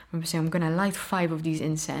I remember saying, I'm going to light 5 of these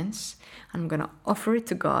incense and I'm going to offer it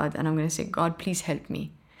to God, and I'm going to say, God, please help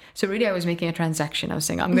me. So really I was making a transaction. I was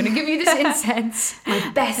saying, I'm going to give you this incense,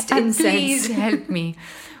 my best and incense. Please help me.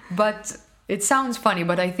 But it sounds funny,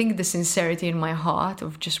 but I think the sincerity in my heart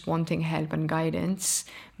of just wanting help and guidance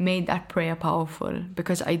made that prayer powerful,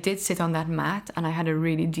 because I did sit on that mat and I had a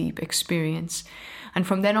really deep experience. And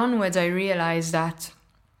from then onwards, I realized that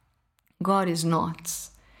God is not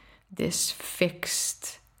this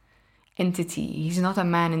fixed entity. He's not a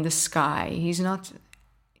man in the sky.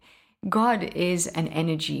 God is an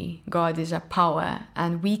energy. God is a power,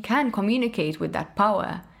 and we can communicate with that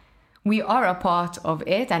power. We are a part of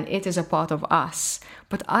it, and it is a part of us.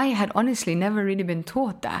 But I had honestly never really been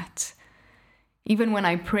taught that. Even when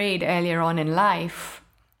I prayed earlier on in life,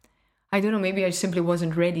 I don't know, maybe I simply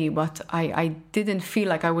wasn't ready, but I didn't feel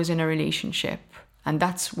like I was in a relationship. And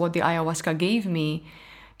that's what the ayahuasca gave me,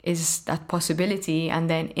 is that possibility. And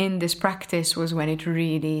then in this practice was when it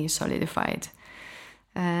really solidified.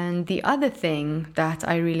 And the other thing that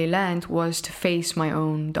I really learned was to face my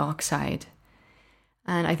own dark side.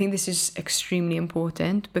 And I think this is extremely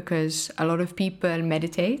important, because a lot of people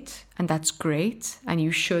meditate, and that's great, and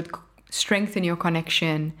you should strengthen your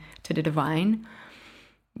connection to the divine.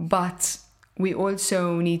 But we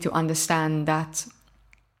also need to understand that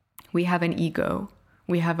we have an ego,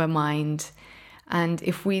 we have a mind, and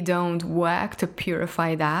if we don't work to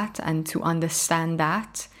purify that and to understand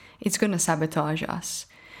that, it's going to sabotage us.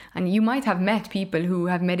 And you might have met people who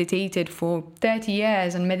have meditated for 30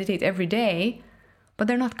 years and meditate every day, but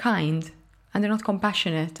they're not kind, and they're not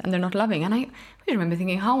compassionate, and they're not loving. And I remember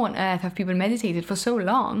thinking, how on earth have people meditated for so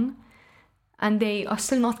long and they are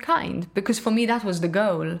still not kind? Because for me, that was the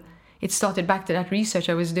goal. It started back to that research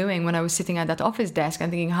I was doing when I was sitting at that office desk and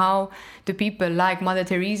thinking, how do people like Mother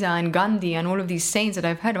Teresa and Gandhi and all of these saints that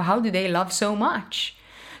I've heard of, how do they love so much?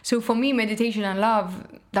 So for me, meditation and love,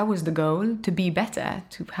 that was the goal, to be better,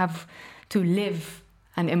 to live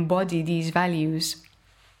and embody these values.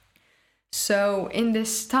 So in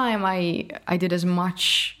this time, I did as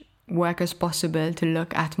much work as possible to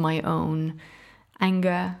look at my own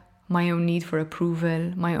anger, my own need for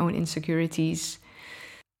approval, my own insecurities.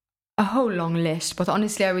 A whole long list, but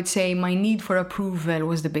honestly, I would say my need for approval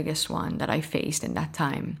was the biggest one that I faced in that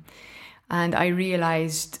time. And I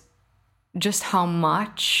realized just how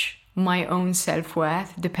much my own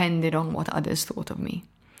self-worth depended on what others thought of me.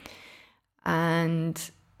 And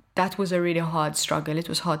that was a really hard struggle. It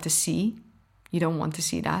was hard to see. You don't want to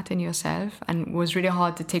see that in yourself, and it was really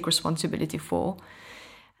hard to take responsibility for.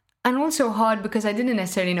 And also hard because I didn't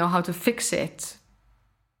necessarily know how to fix it.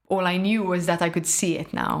 All I knew was that I could see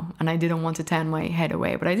it now, and I didn't want to turn my head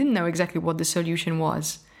away, but I didn't know exactly what the solution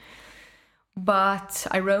was. But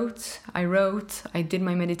I wrote, I did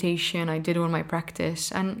my meditation, I did all my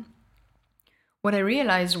practice, and what I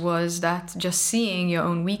realized was that just seeing your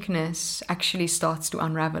own weakness actually starts to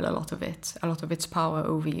unravel a lot of its power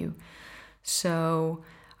over you. So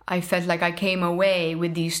I felt like I came away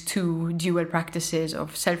with these two dual practices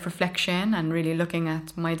of self-reflection and really looking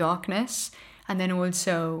at my darkness, and then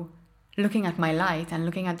also looking at my light and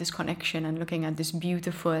looking at this connection and looking at this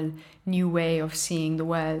beautiful new way of seeing the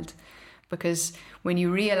world. Because when you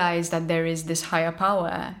realize that there is this higher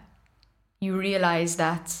power, you realize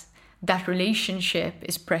that that relationship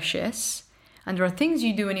is precious, and there are things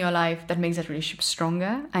you do in your life that makes that relationship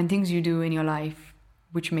stronger, and things you do in your life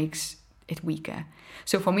which makes it weaker.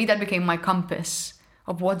 So for me, that became my compass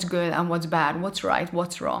of what's good and what's bad, what's right,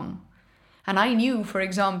 what's wrong. And I knew, for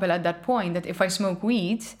example, at that point, that if I smoke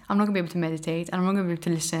weed, I'm not going to be able to meditate, and I'm not going to be able to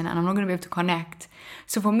listen, and I'm not going to be able to connect.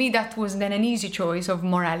 So for me, that was then an easy choice of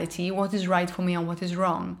morality, what is right for me and what is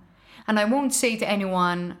wrong. And I won't say to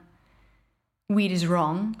anyone, weed is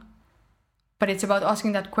wrong, but it's about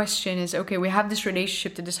asking that question is, okay, we have this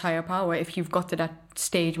relationship to this higher power. If you've got to that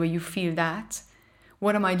stage where you feel that,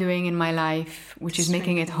 what am I doing in my life which is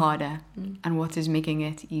making it harder, and what is making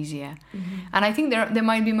it easier? And I think there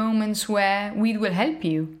might be moments where weed will help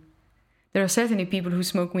you. There are certainly people who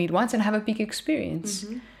smoke weed once and have a peak experience.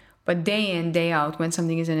 But day in, day out, when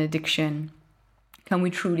something is an addiction, can we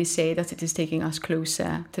truly say that it is taking us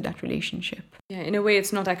closer to that relationship? Yeah, in a way,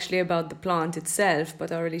 it's not actually about the plant itself,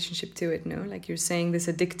 but our relationship to it, no? Like you're saying, this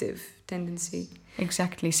addictive tendency.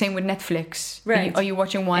 Exactly. Same with Netflix. Right. Are you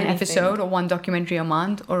watching one episode or one documentary a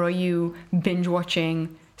month, or are you binge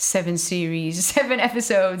watching 7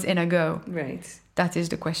 episodes in a go? Right. That is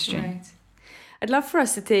the question. Right. I'd love for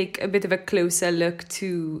us to take a bit of a closer look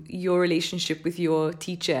to your relationship with your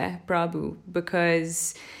teacher, Prabhu,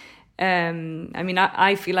 because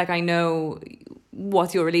I feel like I know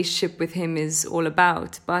what your relationship with him is all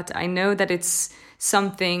about, but I know that it's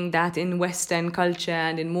something that in Western culture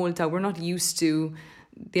and in Malta, we're not used to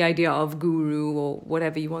the idea of guru or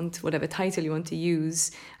whatever title you want to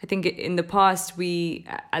use. I think in the past, we,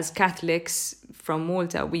 as Catholics from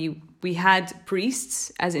Malta, we had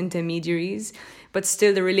priests as intermediaries, but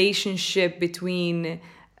still the relationship between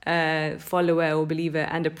a follower or believer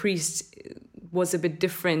and a priest was a bit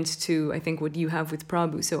different to, I think, what you have with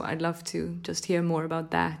Prabhu. So I'd love to just hear more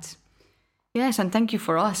about that. Yes, and thank you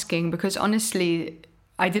for asking, because honestly,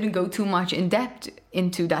 I didn't go too much in depth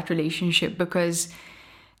into that relationship because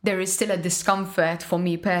there is still a discomfort for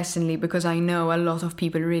me personally, because I know a lot of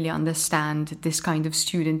people really understand this kind of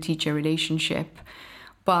student-teacher relationship.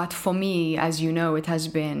 But for me, as you know, it has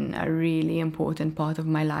been a really important part of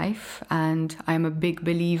my life, and I'm a big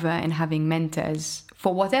believer in having mentors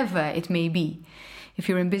for whatever it may be. If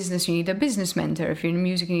you're in business, you need a business mentor. If you're in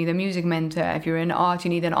music, you need a music mentor. If you're in art, you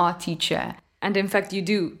need an art teacher. And in fact, you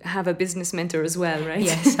do have a business mentor as well, right?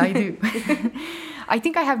 Yes, I do. I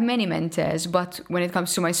think I have many mentors, but when it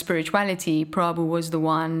comes to my spirituality, Prabhu was the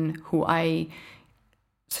one who I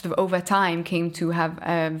sort of over time came to have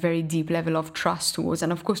a very deep level of trust towards.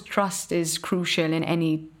 And of course, trust is crucial in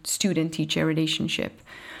any student-teacher relationship.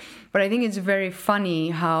 But I think it's very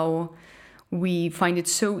funny how we find it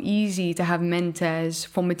so easy to have mentors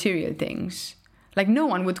for material things. Like, no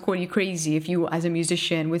one would call you crazy if you, as a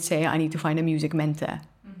musician, would say, I need to find a music mentor.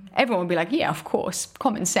 Everyone would be like, yeah, of course,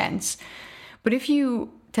 common sense. But if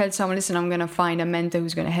you tell someone, listen, I'm going to find a mentor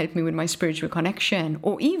who's going to help me with my spiritual connection,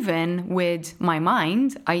 or even with my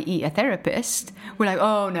mind, i.e. a therapist, we're like,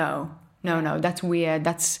 oh, no, that's weird.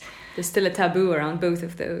 There's still a taboo around both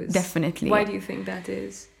of those. Definitely. Why do you think that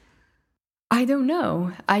is? I don't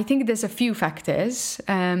know. I think there's a few factors.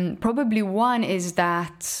 Probably one is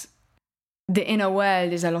that the inner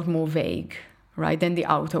world is a lot more vague, right, than the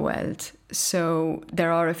outer world. So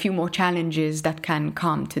there are a few more challenges that can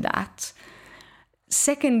come to that.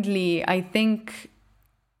 Secondly, I think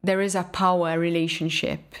there is a power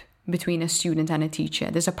relationship between a student and a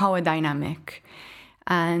teacher. There's a power dynamic.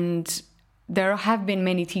 And there have been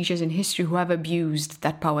many teachers in history who have abused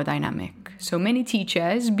that power dynamic. So many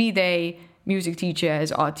teachers, be they music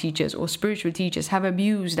teachers, art teachers, or spiritual teachers, have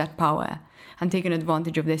abused that power and taken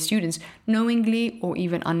advantage of their students, knowingly or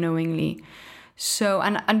even unknowingly. So,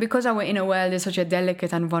 and because our inner world is such a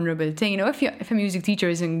delicate and vulnerable thing, if a music teacher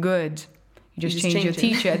isn't good, you just change your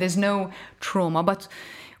teacher. There's no trauma. But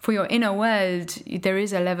for your inner world, there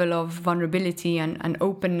is a level of vulnerability and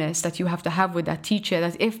openness that you have to have with that teacher,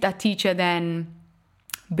 that if that teacher then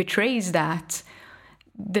betrays that,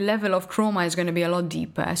 the level of trauma is going to be a lot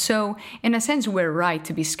deeper. So in a sense, we're right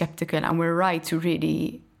to be skeptical, and we're right to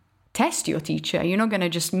really test your teacher. You're not going to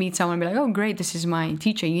just meet someone and be like, oh, great, this is my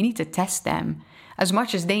teacher. You need to test them as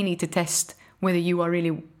much as they need to test whether you are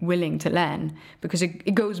really willing to learn, because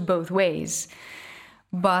it goes both ways.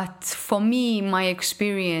 But for me, my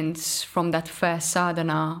experience from that first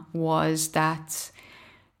sadhana was that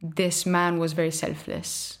this man was very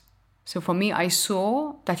selfless. So for me, I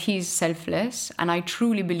saw that he's selfless, and I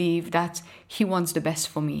truly believe that he wants the best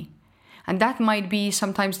for me. And that might be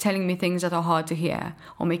sometimes telling me things that are hard to hear,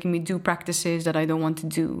 or making me do practices that I don't want to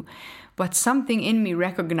do. But something in me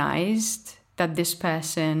recognized that this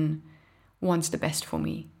person wants the best for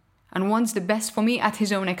me, and wants the best for me at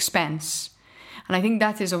his own expense. And I think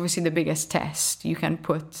that is obviously the biggest test you can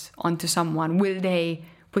put onto someone. Will they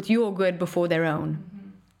put your good before their own? Mm-hmm.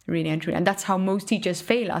 Really and truly. And that's how most teachers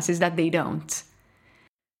fail us, is that they don't.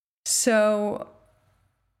 So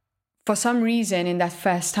for some reason, in that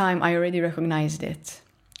first time, I already recognized it.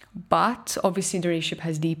 But obviously the relationship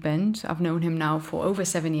has deepened. I've known him now for over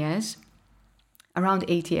 7 years, around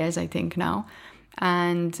 8 years, I think now.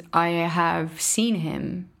 And I have seen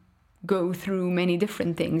him go through many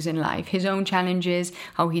different things in life. His own challenges,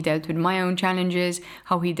 how he dealt with my own challenges,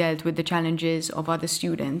 how he dealt with the challenges of other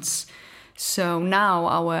students. So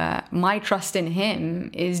now my trust in him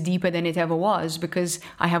is deeper than it ever was, because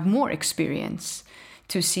I have more experience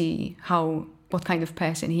to see what kind of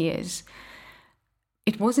person he is.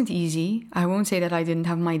 It wasn't easy. I won't say that I didn't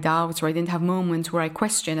have my doubts, or I didn't have moments where I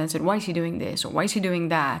questioned and said, why is he doing this, or why is he doing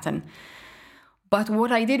that? But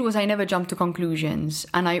what I did was I never jumped to conclusions,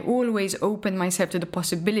 and I always opened myself to the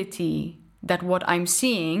possibility that what I'm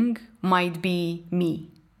seeing might be me.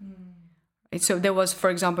 So there was, for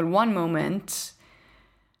example, one moment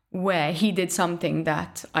where he did something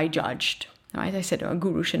that I judged. Right? I said, a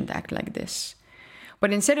guru shouldn't act like this.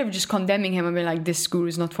 But instead of just condemning him and being like, this guru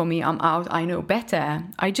is not for me, I'm out, I know better,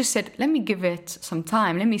 I just said, let me give it some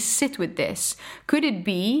time. Let me sit with this. Could it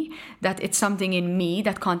be that it's something in me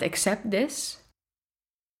that can't accept this?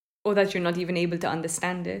 Or that you're not even able to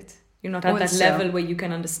understand it. You're not at that level where you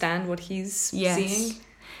can understand what he's seeing.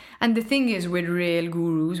 And the thing is with real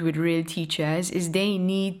gurus, with real teachers, is they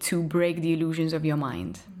need to break the illusions of your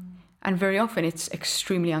mind. And very often it's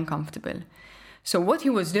extremely uncomfortable. So what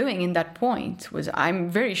he was doing in that point was,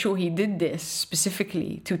 I'm very sure he did this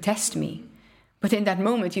specifically to test me. But in that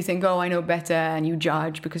moment you think, oh, I know better, and you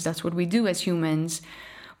judge, because that's what we do as humans.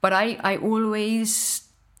 But I always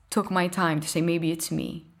took my time to say, maybe it's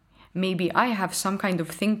me. Maybe I have some kind of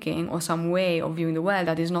thinking or some way of viewing the world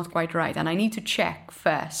that is not quite right. And I need to check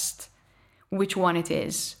first which one it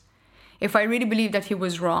is. If I really believe that he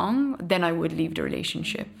was wrong, then I would leave the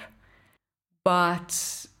relationship.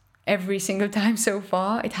 But every single time so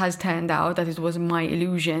far, it has turned out that it was my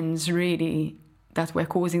illusions really that were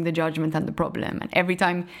causing the judgment and the problem. And every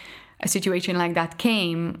time a situation like that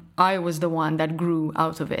came, I was the one that grew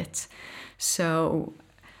out of it. So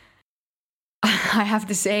I have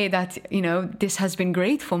to say that, this has been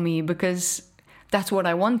great for me, because that's what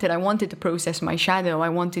I wanted. I wanted to process my shadow. I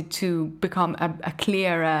wanted to become a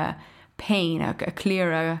clearer pane, a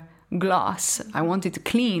clearer glass. I wanted to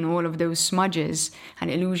clean all of those smudges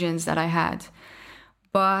and illusions that I had.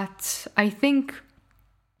 But I think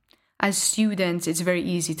as students, it's very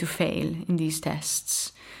easy to fail in these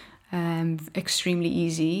tests. Extremely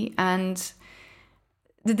easy. And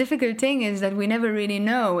the difficult thing is that we never really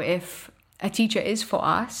know if a teacher is for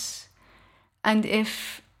us, and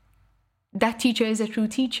if that teacher is a true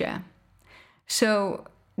teacher. So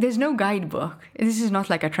there's no guidebook. This is not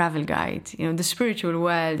like a travel guide. The spiritual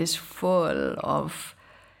world is full of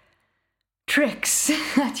tricks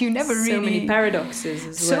that you never really... So many paradoxes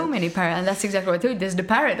as well. So many paradoxes. And that's exactly what I told you. There's the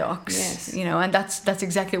paradox. Yes. And that's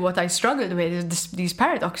exactly what I struggled with. These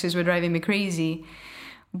paradoxes were driving me crazy.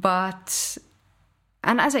 And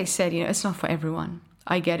as I said, it's not for everyone.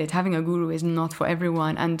 I get it. Having a guru is not for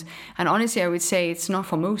everyone. And honestly, I would say it's not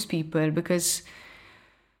for most people, because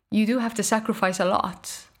you do have to sacrifice a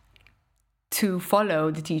lot to follow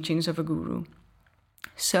the teachings of a guru.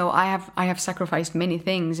 So I have sacrificed many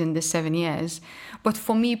things in this 7 years. But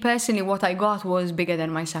for me personally, what I got was bigger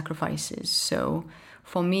than my sacrifices. So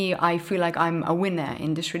for me, I feel like I'm a winner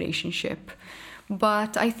in this relationship.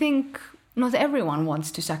 But I think not everyone wants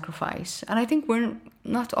to sacrifice. And I think we're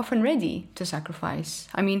not often ready to sacrifice.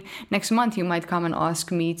 I mean, next month you might come and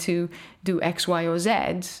ask me to do X, Y, or Z.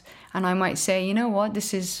 And I might say, you know what,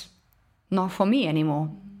 this is not for me anymore.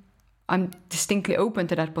 I'm distinctly open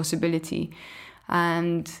to that possibility.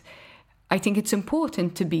 And I think it's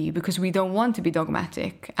important to be, because we don't want to be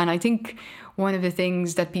dogmatic. And I think one of the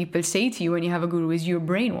things that people say to you when you have a guru is you're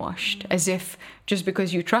brainwashed, as if just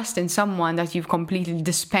because you trust in someone that you've completely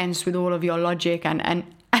dispensed with all of your logic and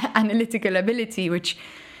analytical ability, which,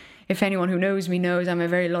 if anyone who knows me knows, I'm a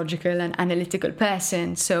very logical and analytical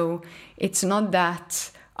person. So it's not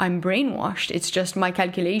that I'm brainwashed, it's just my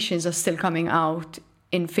calculations are still coming out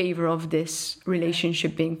in favor of this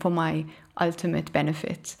relationship being for my ultimate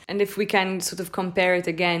benefit. And if we can sort of compare it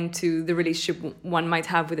again to the relationship one might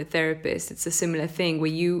have with a therapist, it's a similar thing where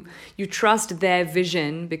you trust their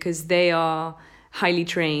vision because they are highly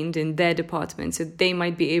trained in their department, so they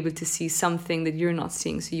might be able to see something that you're not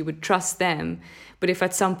seeing, so you would trust them. But if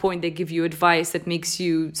at some point they give you advice that makes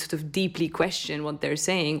you sort of deeply question what they're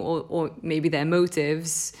saying or maybe their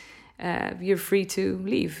motives, you're free to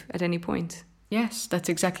leave at any point. Yes, that's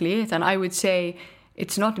exactly it. And I would say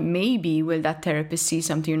it's not maybe will that therapist see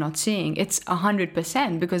something you're not seeing. It's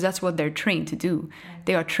 100%, because that's what they're trained to do.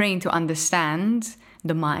 They are trained to understand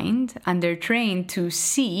the mind, and they're trained to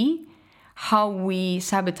see how we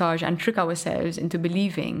sabotage and trick ourselves into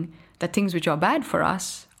believing that things which are bad for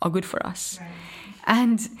us are good for us. Right.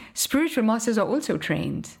 And spiritual masters are also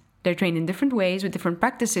trained. They're trained in different ways with different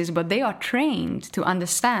practices, but they are trained to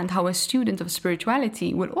understand how a student of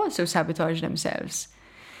spirituality will also sabotage themselves.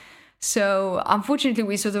 So unfortunately,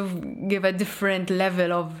 we sort of give a different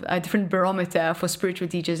level of a different barometer for spiritual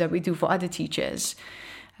teachers that we do for other teachers.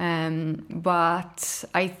 But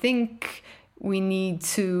I think we need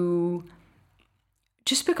to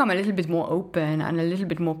just become a little bit more open and a little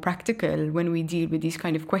bit more practical when we deal with these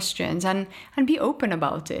kind of questions, and be open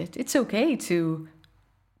about it. It's okay to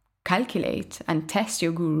calculate and test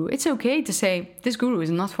your guru. It's okay to say, this guru is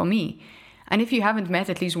not for me. And if you haven't met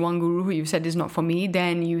at least one guru who you've said is not for me,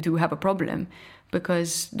 then you do have a problem,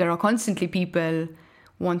 because there are constantly people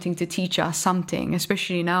wanting to teach us something,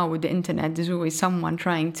 especially now with the internet. There's always someone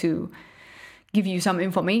trying to give you some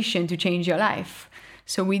information to change your life.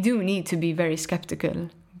 So we do need to be very skeptical.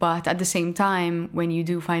 But at the same time, when you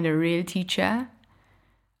do find a real teacher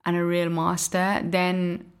and a real master,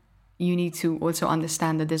 then you need to also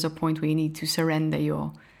understand that there's a point where you need to surrender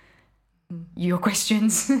your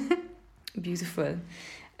questions. Beautiful.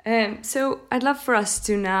 So I'd love for us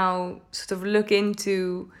to now sort of look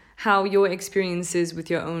into how your experiences with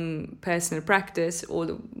your own personal practice,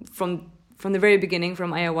 or from the very beginning,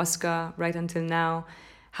 from ayahuasca right until now,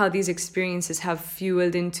 how these experiences have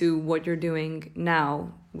fueled into what you're doing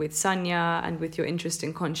now with Sanya and with your interest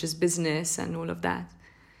in conscious business and all of that.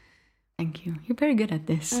 Thank you. You're very good at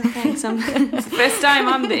this. Oh, thanks. It's the first time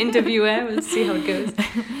I'm the interviewer. We'll see how it goes.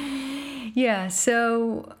 Yeah,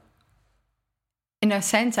 so in a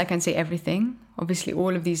sense, I can say everything. Obviously,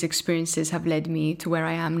 all of these experiences have led me to where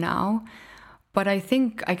I am now. But I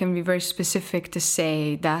think I can be very specific to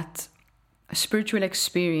say that a spiritual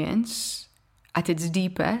experience, at its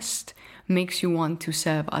deepest, makes you want to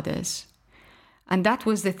serve others. And that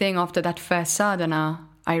was the thing after that first sadhana.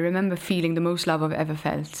 I remember feeling the most love I've ever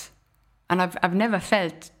felt. And I've never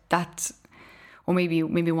felt that, or maybe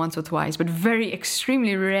once or twice, but very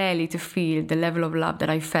extremely rarely to feel the level of love that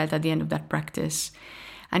I felt at the end of that practice.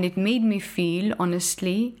 And it made me feel,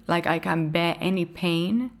 honestly, like I can bear any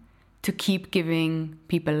pain to keep giving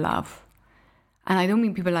people love. And I don't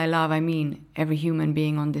mean people I love, I mean every human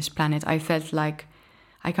being on this planet. I felt like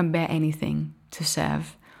I can bear anything to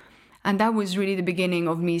serve. And that was really the beginning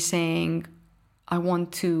of me saying, I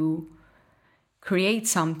want to create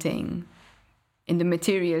something in the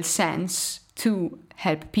material sense to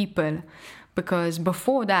help people. Because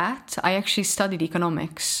before that, I actually studied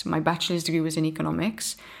economics. My bachelor's degree was in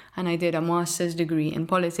economics, and I did a master's degree in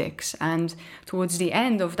politics. And towards the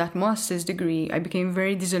end of that master's degree, I became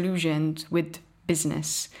very disillusioned with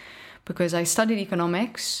business, because I studied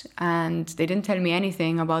economics and they didn't tell me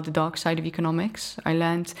anything about the dark side of economics. I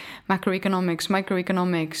learned macroeconomics,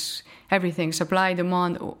 microeconomics, everything, supply,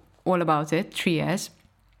 demand, all about it, 3 years.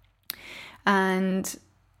 And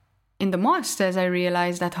in the masters, I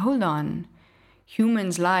realized that, hold on,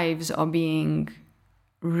 humans' lives are being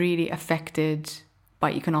really affected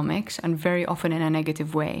by economics, and very often in a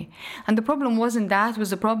negative way. And the problem wasn't that,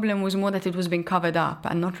 the problem was more that it was being covered up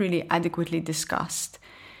and not really adequately discussed.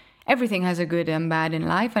 Everything has a good and bad in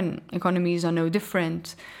life, and economies are no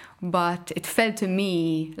different. But it felt to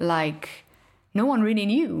me like no one really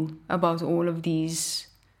knew about all of these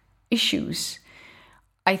issues.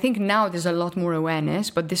 I think now there's a lot more awareness,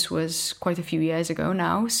 but this was quite a few years ago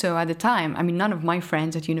now. So at the time, none of my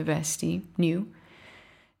friends at university knew.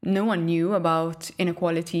 No one knew about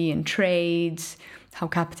inequality in trades. how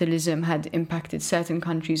capitalism had impacted certain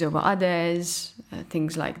countries over others,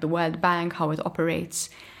 things like the World Bank, how it operates.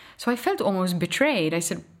 So I felt almost betrayed. I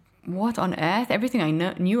said, what on earth? Everything I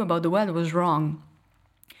knew about the world was wrong.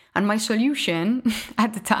 And my solution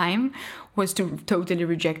at the time was to totally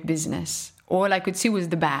reject business. All I could see was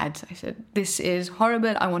the bad. I said, this is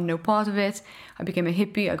horrible. I want no part of it. I became a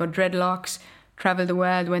hippie. I got dreadlocks, traveled the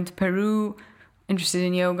world, went to Peru, interested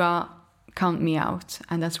in yoga. Count me out.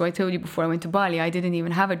 And that's why I told you before I went to Bali, I didn't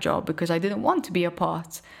even have a job because I didn't want to be a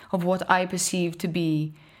part of what I perceived to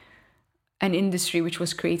be an industry which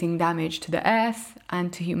was creating damage to the earth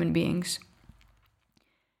and to human beings.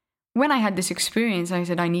 When I had this experience, I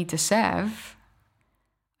said, I need to serve.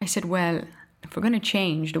 I said, well, if we're going to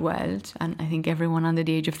change the world, and I think everyone under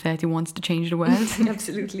the age of 30 wants to change the world.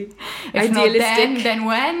 Absolutely. If Idealistic. not then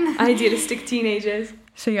when? Idealistic teenagers.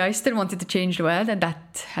 So yeah, I still wanted to change the world at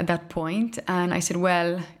that point. And I said,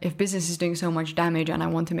 well, if business is doing so much damage and I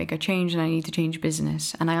want to make a change, then I need to change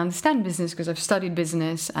business. And I understand business because I've studied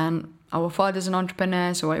business and our father's an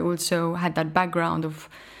entrepreneur. So I also had that background of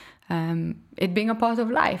it being a part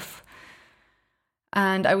of life.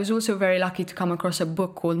 And I was also very lucky to come across a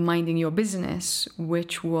book called Minding Your Business,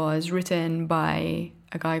 which was written by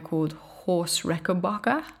a guy called Horst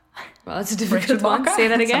Rechelbacher. Well, that's a difficult one. Say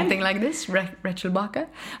that again. Something like this, Rechelbacher.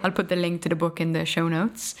 I'll put the link to the book in the show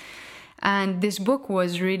notes. And this book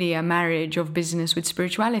was really a marriage of business with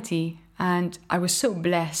spirituality. And I was so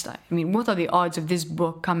blessed. I mean, what are the odds of this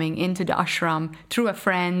book coming into the ashram through a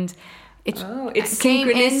friend? It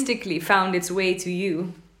synchronistically found its way to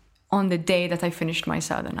you. On the day that I finished my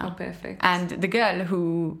sadhana. Oh, perfect. And the girl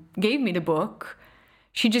who gave me the book,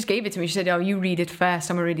 she just gave it to me. She said, oh, you read it first.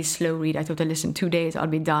 I'm a really slow reader. I thought, listen, 2 days, I'll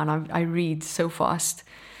be done. I read so fast.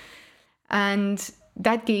 And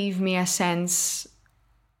that gave me a sense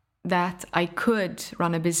that I could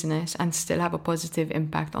run a business and still have a positive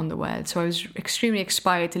impact on the world. So I was extremely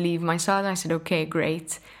inspired to leave my sadhana. I said, okay,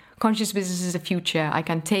 great. Conscious business is the future. I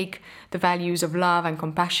can take the values of love and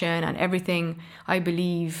compassion and everything I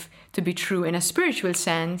believe to be true in a spiritual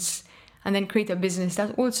sense and then create a business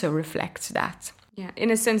that also reflects that. Yeah,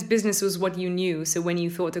 in a sense, business was what you knew. So when you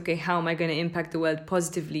thought, okay, how am I going to impact the world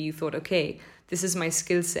positively? You thought, okay, this is my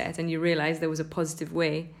skill set. And you realized there was a positive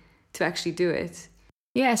way to actually do it.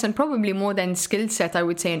 Yes, and probably more than skill set, I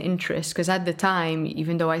would say an interest. Because at the time,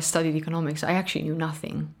 even though I studied economics, I actually knew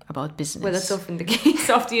nothing about business. Well, that's often the case.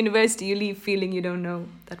 After university, you leave feeling you don't know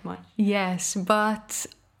that much. Yes, but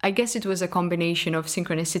I guess it was a combination of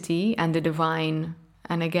synchronicity and the divine.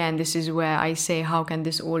 And again, this is where I say, how can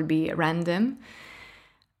this all be random?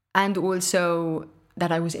 And also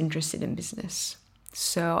that I was interested in business.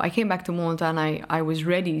 So I came back to Malta and I was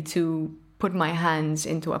ready to put my hands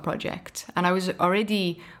into a project. And I was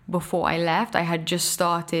already, before I left, I had just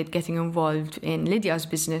started getting involved in Lydia's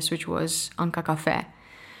business, which was Anka Cafe.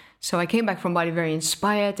 So I came back from Bali very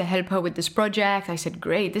inspired to help her with this project. I said,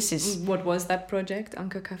 great, this is... What was that project,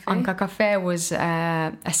 Anka Cafe? Anka Cafe was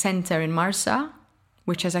a center in Marsa,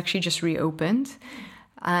 which has actually just reopened.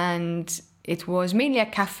 And it was mainly a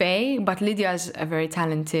cafe, but Lydia's a very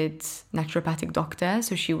talented naturopathic doctor.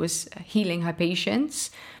 So she was healing her patients,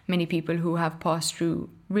 many people who have passed through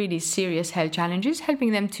really serious health challenges,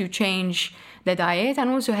 helping them to change their diet and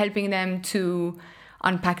also helping them to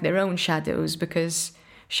unpack their own shadows, because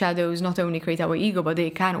shadows not only create our ego, but they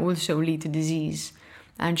can also lead to disease.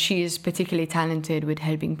 And she is particularly talented with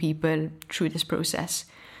helping people through this process.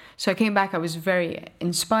 So I came back, I was very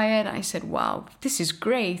inspired. I said, wow, this is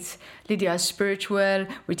great. Lydia is spiritual.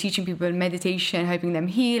 We're teaching people meditation, helping them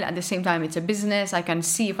heal. At the same time, it's a business. I can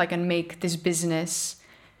see if I can make this business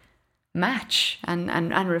match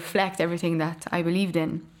and reflect everything that I believed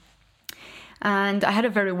in. And I had a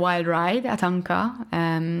very wild ride at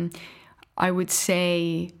Anka. I would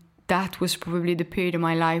say that was probably the period of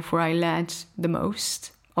my life where I learned the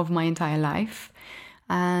most of my entire life.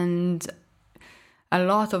 And a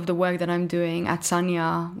lot of the work that I'm doing at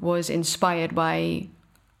Sanya was inspired by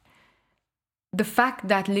the fact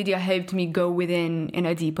that Lydia helped me go within in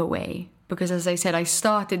a deeper way. Because as I said, I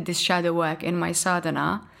started this shadow work in my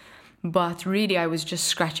sadhana, but really I was just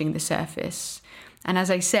scratching the surface. And as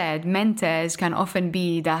I said, mentors can often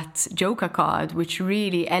be that joker card which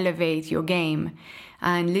really elevate your game.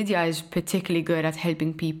 And Lydia is particularly good at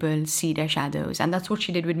helping people see their shadows. And that's what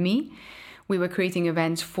she did with me. We were creating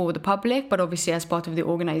events for the public, but obviously as part of the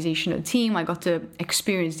organizational team, I got to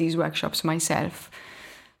experience these workshops myself.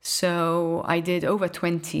 So I did over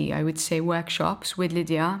 20, I would say, workshops with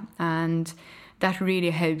Lydia, and that really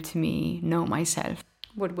helped me know myself.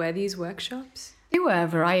 What were these workshops? There were a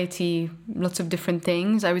variety, lots of different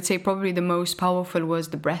things. I would say probably the most powerful was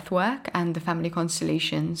the breath work and the family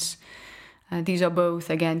constellations. These are both,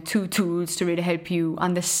 again, two tools to really help you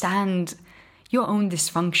understand your own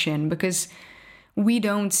dysfunction, because we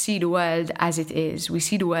don't see the world as it is. We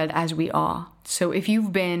see the world as we are. So if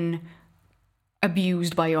you've been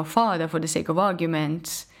abused by your father, for the sake of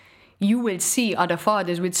argument, you will see other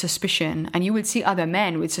fathers with suspicion, and you will see other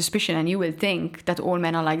men with suspicion, and you will think that all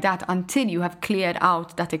men are like that until you have cleared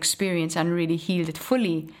out that experience and really healed it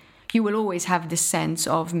fully. You will always have this sense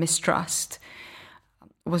of mistrust.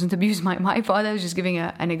 I wasn't abused by my father, I was just giving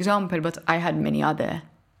an example, but I had many other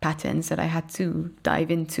patterns that I had to dive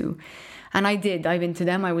into. And I did dive into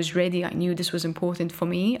them. I was ready. I knew this was important for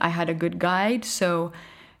me. I had a good guide, so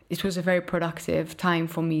it was a very productive time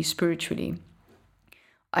for me spiritually.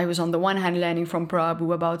 I was on the one hand learning from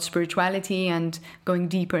Prabhu about spirituality and going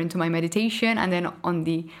deeper into my meditation. And then on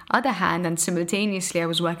the other hand, and simultaneously, I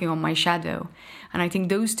was working on my shadow. And I think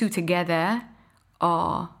those two together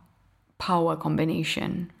are power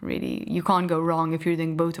combination, really. You can't go wrong if you're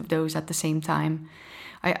doing both of those at the same time.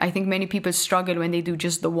 I think many people struggle when they do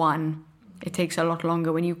just the one. It takes a lot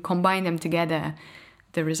longer. When you combine them together,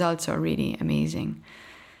 the results are really amazing.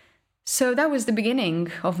 So that was the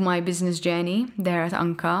beginning of my business journey there at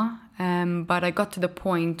Anka. But I got to the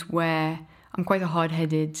point where I'm quite a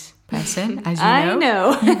hard-headed person, as you know. I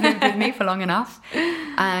know. You've lived with me for long enough.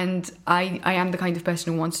 And I am the kind of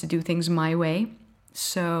person who wants to do things my way.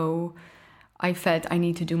 So I felt I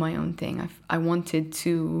need to do my own thing. I wanted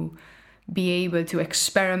to be able to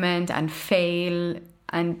experiment and fail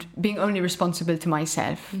and being only responsible to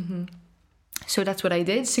myself. Mm-hmm. So that's what I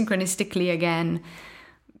did. Synchronistically, again,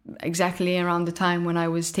 exactly around the time when I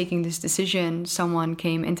was taking this decision, someone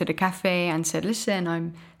came into the cafe and said, listen,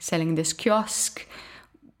 I'm selling this kiosk.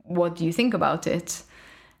 What do you think about it?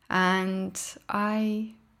 And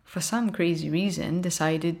I, for some crazy reason,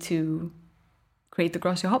 decided to create the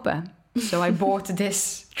Gracia Hopper. So I bought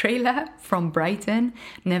this trailer from Brighton,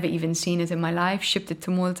 never even seen it in my life, shipped it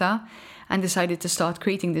to Malta, and decided to start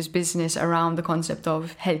creating this business around the concept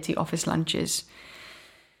of healthy office lunches.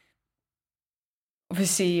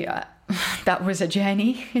 Obviously, that was a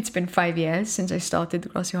journey. It's been 5 years since I started the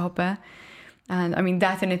Gracia Hopper. And I mean,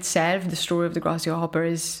 that in itself, the story of the Gracia Hopper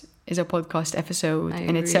is a podcast episode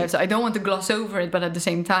in itself. So I don't want to gloss over it, but at the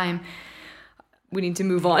same time, we need to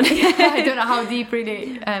move on. I don't know how deep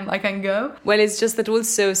really I can go. Well, it's just that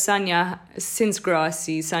also Sanya, since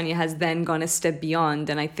Gracie, Sanya has then gone a step beyond,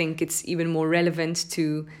 and I think it's even more relevant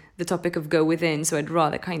to the topic of go within. So I'd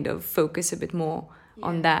rather kind of focus a bit more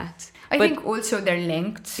on that. I think also they're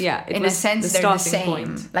linked. Yeah, in a sense, they're the same.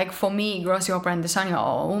 Point. Like for me, Gracia Hopper and the Sanya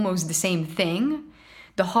are almost the same thing.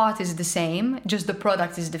 The heart is the same, just the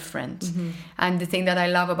product is different. Mm-hmm. And the thing that I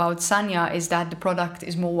love about Sanya is that the product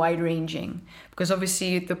is more wide-ranging. Because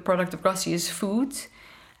obviously the product of Gracia is food.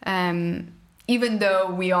 Even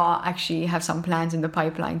though we have some plans in the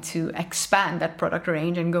pipeline to expand that product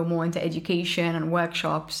range and go more into education and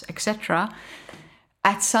workshops, etc.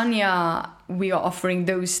 At Sanya, we are offering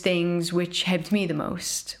those things which helped me the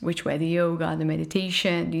most, which were the yoga, the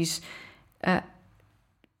meditation, these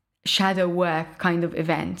shadow work kind of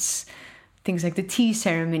events, things like the tea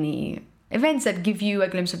ceremony, events that give you a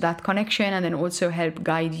glimpse of that connection and then also help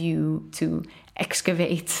guide you to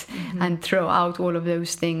excavate and throw out all of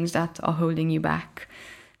those things that are holding you back.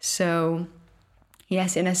 So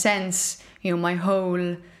yes, in a sense, my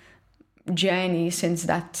whole journey since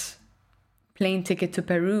that plane ticket to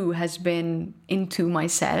Peru has been into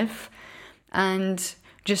myself. And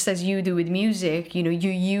just as you do with music, you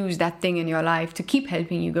use that thing in your life to keep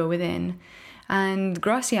helping you go within. And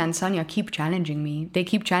Gracia and Sanya keep challenging me. They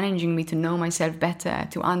keep challenging me to know myself better,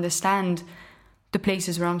 to understand the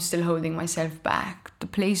places where I'm still holding myself back, the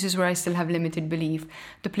places where I still have limited belief,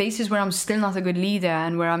 the places where I'm still not a good leader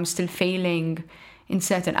and where I'm still failing in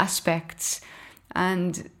certain aspects.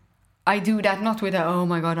 And I do that not with oh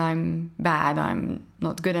my God, I'm bad, I'm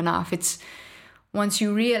not good enough. It's once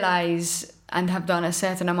you realize and have done a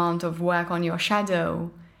certain amount of work on your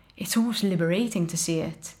shadow, it's almost liberating to see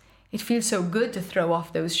it. It feels so good to throw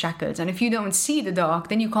off those shackles. And if you don't see the dark,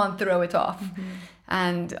 then you can't throw it off. Mm-hmm.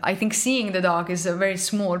 And I think seeing the dark is a very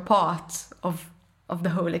small part of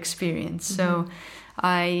the whole experience. Mm-hmm. So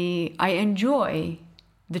I enjoy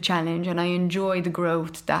the challenge and I enjoy the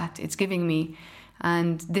growth that it's giving me.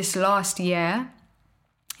 And this last year,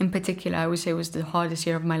 in particular, I would say was the hardest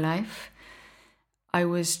year of my life. I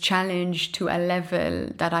was challenged to a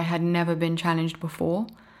level that I had never been challenged before.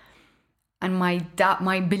 And my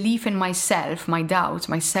belief in myself, my doubts,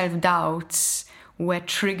 my self-doubts were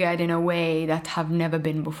triggered in a way that have never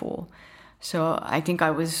been before. So I think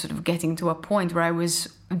I was sort of getting to a point where I was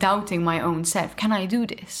doubting my own self. Can I do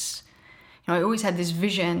this? I always had this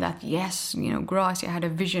vision that, yes, Gracia, I had a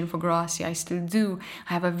vision for Gracia, I still do.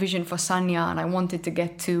 I have a vision for Sanya, and I wanted to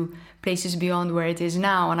get to places beyond where it is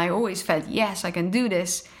now. And I always felt, yes, I can do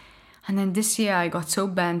this. And then this year I got so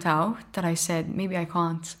burnt out that I said, maybe I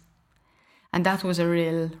can't. And that was a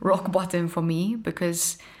real rock bottom for me,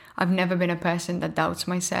 because I've never been a person that doubts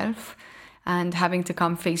myself. And having to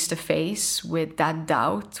come face to face with that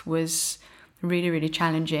doubt was really, really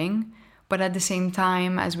challenging. But at the same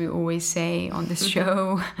time, as we always say on this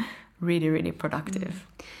show, really, really productive.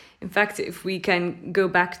 In fact, if we can go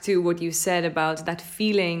back to what you said about that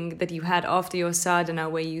feeling that you had after your sadhana,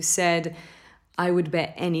 where you said, I would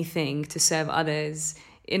bear anything to serve others,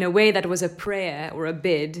 in a way that was a prayer or a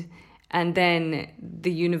bid, and then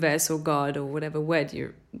the universe or God or whatever word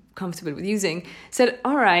you're comfortable with using said,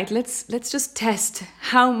 all right, let's just test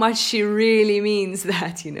how much she really means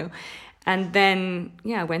that, And then,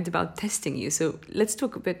 went about testing you. So let's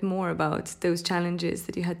talk a bit more about those challenges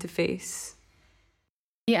that you had to face.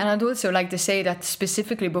 Yeah, and I'd also like to say that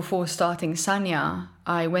specifically before starting Sanya,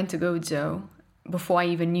 I went to Gozo before I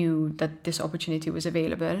even knew that this opportunity was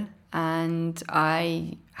available. And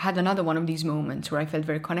I had another one of these moments where I felt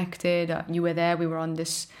very connected. You were there. We were on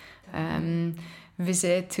this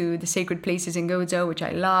visit to the sacred places in Gozo, which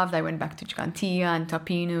I loved. I went back to Gigantia and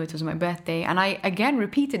Tapinu. It was my birthday. And I again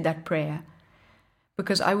repeated that prayer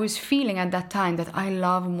because I was feeling at that time that I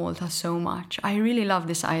love Malta so much. I really love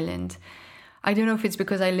this island. I don't know if it's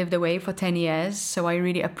because I lived away for 10 years, so I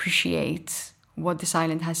really appreciate what this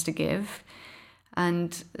island has to give.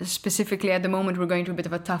 And specifically at the moment, we're going through a bit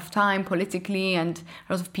of a tough time politically, and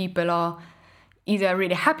a lot of people are either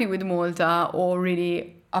really happy with Malta or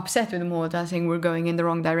really upset with Malta, saying we're going in the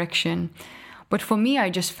wrong direction. But for me, I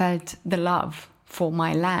just felt the love for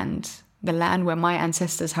my land, the land where my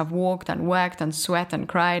ancestors have walked and worked and sweat and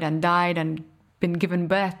cried and died and been given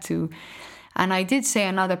birth to. And I did say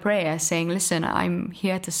another prayer saying, listen, I'm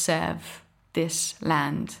here to serve this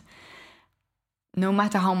land. No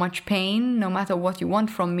matter how much pain, no matter what you want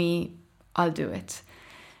from me, I'll do it.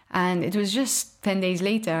 And it was just 10 days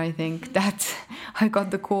later, I think, that I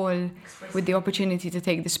got the call with the opportunity to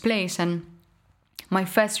take this place. And my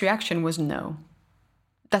first reaction was no.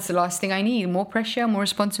 That's the last thing I need. More pressure, more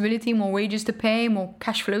responsibility, more wages to pay, more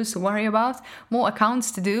cash flows to worry about, more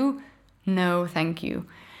accounts to do. No, thank you.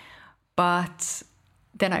 But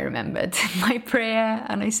then I remembered my prayer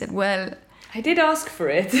and I said, well, I did ask for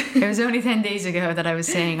it. It was only 10 days ago that I was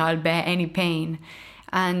saying I'll bear any pain.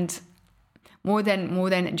 And more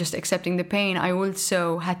than just accepting the pain, I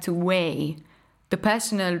also had to weigh the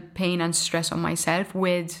personal pain and stress on myself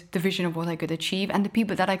with the vision of what I could achieve and the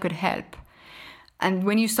people that I could help. And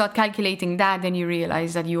when you start calculating that, then you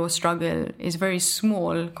realize that your struggle is very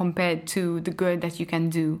small compared to the good that you can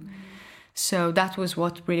do. So that was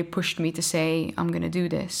what really pushed me to say, I'm going to do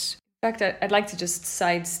this. In fact, I'd like to just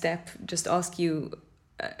sidestep, just ask you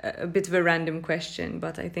a bit of a random question,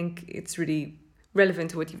 but I think it's really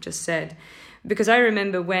relevant to what you've just said. Because I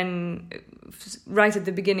remember when, right at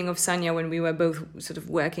the beginning of Sanya, when we were both sort of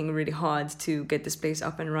working really hard to get this place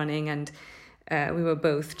up and running, and we were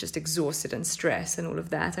both just exhausted and stressed and all of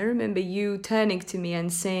that, I remember you turning to me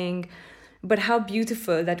and saying, but how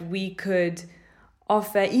beautiful that we could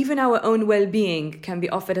offer, even our own well-being can be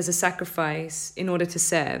offered as a sacrifice in order to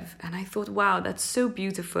serve. And I thought, wow, that's so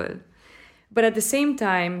beautiful. But at the same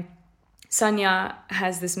time, Sanya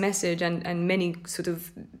has this message, and many sort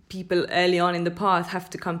of people early on in the path have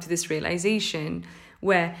to come to this realization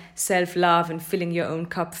where self-love and filling your own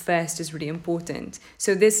cup first is really important.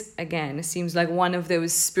 So this, again, seems like one of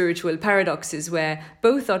those spiritual paradoxes where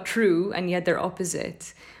both are true and yet they're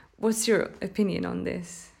opposite. What's your opinion on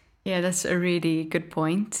this? Yeah, that's a really good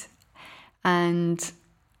point. And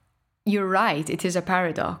you're right, it is a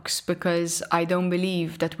paradox because I don't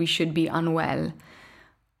believe that we should be unwell.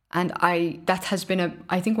 And that has been,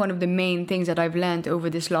 I think one of the main things that I've learned over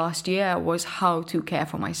this last year was how to care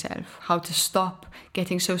for myself, how to stop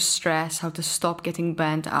getting so stressed, how to stop getting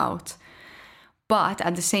burnt out. But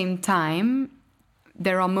at the same time,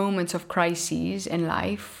 there are moments of crises in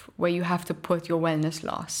life where you have to put your wellness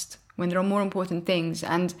last, when there are more important things.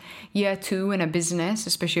 And year 2 in a business,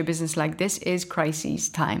 especially a business like this, is crisis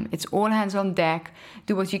time. It's all hands on deck.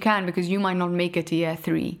 Do what you can because you might not make it to year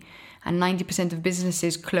 3. And 90% of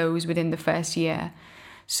businesses close within the first year.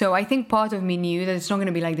 So I think part of me knew that it's not going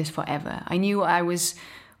to be like this forever. I knew I was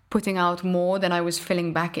putting out more than I was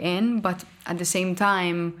filling back in, but at the same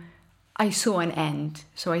time, I saw an end.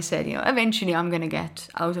 So I said, eventually I'm going to get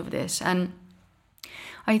out of this. And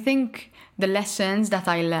I think the lessons that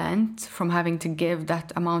I learned from having to give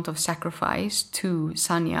that amount of sacrifice to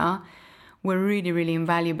Sanya were really, really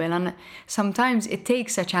invaluable. And sometimes it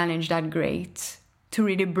takes a challenge that great to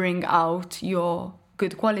really bring out your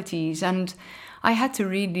good qualities. And I had to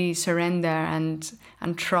really surrender and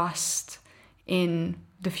trust in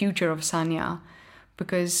the future of Sanya,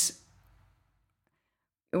 because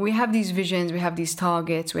we have these visions, we have these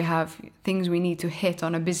targets, we have things we need to hit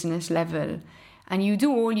on a business level, and you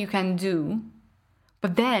do all you can do.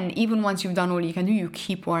 But then, even once you've done all you can do, you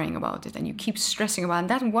keep worrying about it and you keep stressing about it. And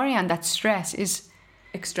that worry and that stress is...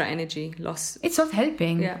 extra energy loss. It's not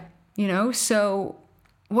helping, So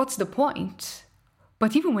what's the point?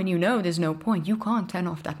 But even when you know there's no point, you can't turn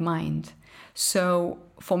off that mind. So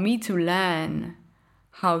for me to learn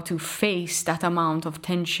how to face that amount of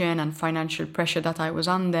tension and financial pressure that I was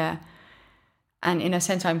under, and in a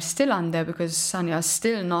sense I'm still under, because Sanya is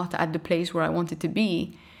still not at the place where I wanted to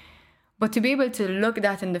be, but to be able to look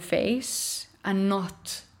that in the face and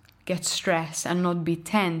not get stressed and not be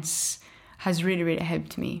tense has really, really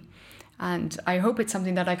helped me. And I hope it's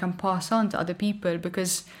something that I can pass on to other people,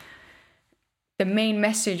 because the main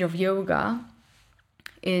message of yoga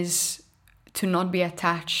is to not be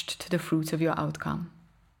attached to the fruits of your outcome.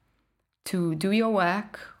 To do your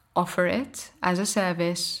work, offer it as a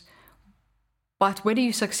service, but whether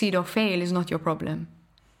you succeed or fail is not your problem.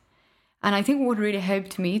 And I think what really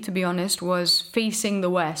helped me, to be honest, was facing the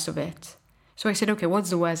worst of it. So I said, okay,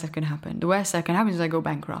 what's the worst that can happen? The worst that can happen is I go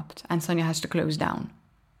bankrupt and Sanya has to close down.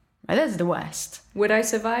 Right? That's the worst. Would I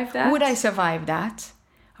survive that? Would I survive that?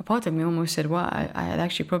 A part of me almost said, well, I'd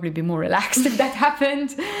actually probably be more relaxed if that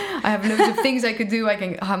happened. I have loads of things I could do.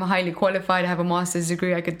 I'm highly qualified. I have a master's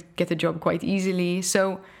degree. I could get a job quite easily.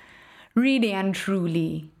 So really and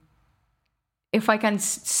truly, if I can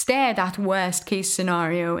stare that worst case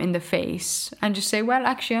scenario in the face and just say, well,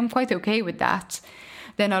 actually, I'm quite okay with that,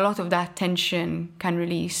 then a lot of that tension can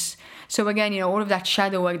release. So again, all of that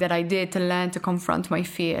shadow work that I did to learn to confront my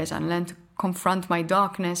fears and learn to confront my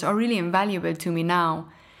darkness are really invaluable to me now.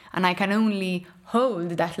 And I can only hold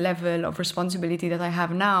that level of responsibility that I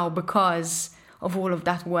have now because of all of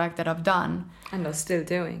that work that I've done. And are still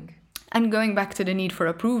doing. And going back to the need for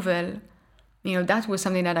approval, that was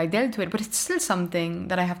something that I dealt with, but it's still something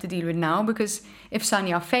that I have to deal with now, because if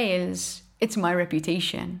Sanya fails, it's my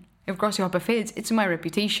reputation. If Grasshopper fails, it's my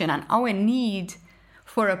reputation. And our need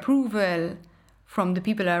for approval from the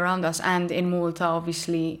people around us, and in Malta,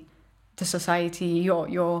 obviously, the society,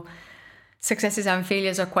 your successes and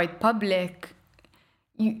failures are quite public.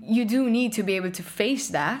 You do need to be able to face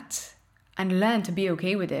that and learn to be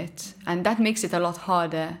okay with it. And that makes it a lot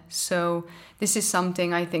harder. So this is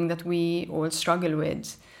something I think that we all struggle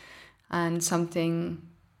with, and something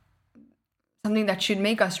that should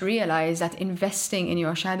make us realize that investing in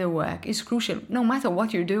your shadow work is crucial, no matter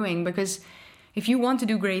what you're doing, because if you want to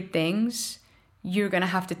do great things, you're going to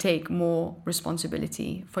have to take more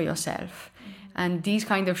responsibility for yourself. And these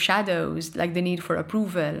kind of shadows, like the need for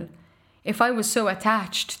approval, if I was so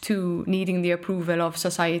attached to needing the approval of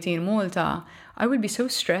society in Malta, I would be so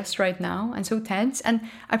stressed right now and so tense. And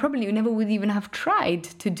I probably never would even have tried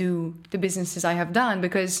to do the businesses I have done,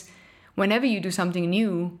 because whenever you do something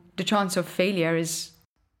new, the chance of failure is...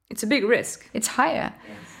 it's a big risk. It's higher.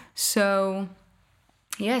 Yes. So,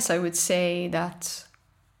 yes, I would say that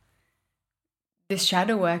this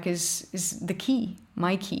shadow work is the key,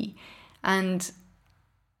 my key. And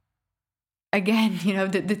again,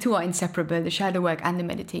 the two are inseparable, the shadow work and the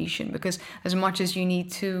meditation, because as much as you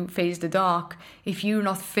need to face the dark, if you're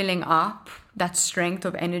not filling up that strength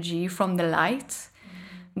of energy from the light,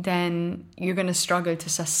 then you're going to struggle to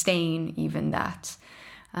sustain even that.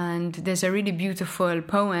 And there's a really beautiful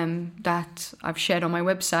poem that I've shared on my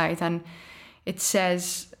website, and it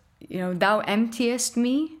says, thou emptiest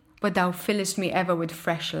me, but thou fillest me ever with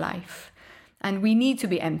fresh life. And we need to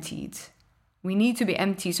be emptied. We need to be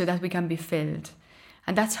empty so that we can be filled.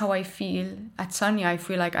 And that's how I feel at Sanya. I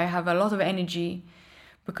feel like I have a lot of energy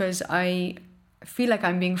because I feel like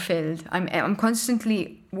I'm being filled. I'm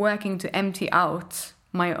constantly working to empty out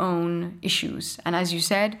my own issues. And as you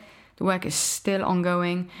said, the work is still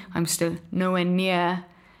ongoing. I'm still nowhere near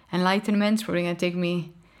enlightenment. It's probably going to take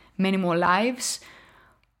me many more lives.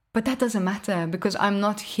 But that doesn't matter, because I'm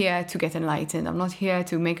not here to get enlightened. I'm not here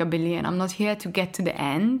to make 1 billion. I'm not here to get to the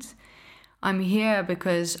end. I'm here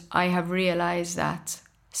because I have realized that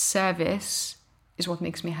service is what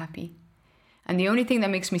makes me happy. And the only thing that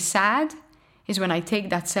makes me sad is when I take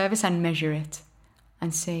that service and measure it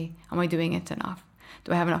and say, am I doing it enough?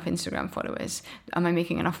 Do I have enough Instagram followers? Am I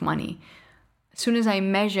making enough money? As soon as I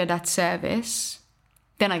measure that service,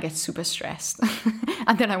 then I get super stressed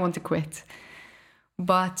and then I want to quit.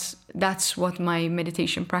 But that's what my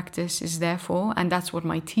meditation practice is there for, and that's what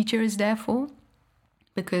my teacher is there for.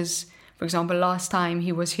 Because, for example, last time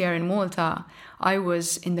he was here in Malta, I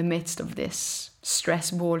was in the midst of this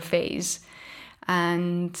stress ball phase.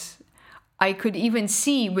 And I could even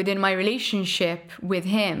see within my relationship with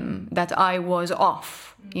him that I was off.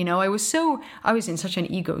 You know, I was in such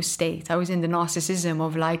an ego state. I was in the narcissism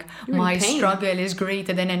of like, my struggle is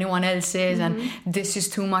greater than anyone else's, and this is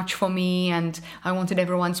too much for me. And I wanted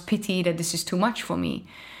everyone's pity that this is too much for me.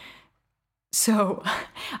 So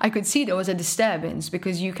I could see there was a disturbance,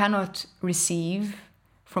 because you cannot receive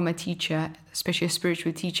from a teacher, especially a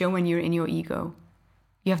spiritual teacher, when you're in your ego.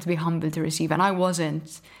 You have to be humble to receive. And I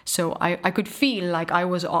wasn't. So I could feel like I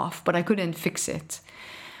was off, but I couldn't fix it.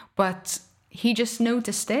 But he just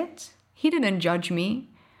noticed it. He didn't judge me.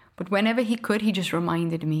 But whenever he could, he just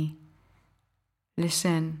reminded me,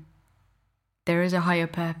 listen, there is a higher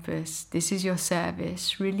purpose. This is your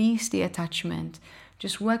service. Release the attachment.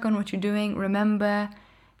 Just work on what you're doing. Remember,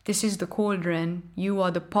 this is the cauldron. You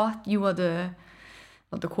are the pot. You are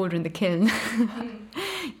not the cauldron, the kiln.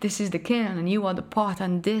 This is the kiln and you are the pot.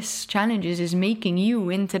 And this challenges is making you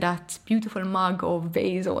into that beautiful mug or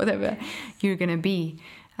vase or whatever you're going to be.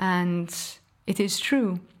 And it is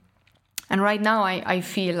true. And right now I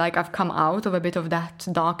feel like I've come out of a bit of that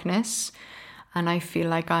darkness. And I feel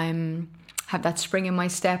like have that spring in my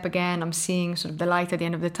step again. I'm seeing sort of the light at the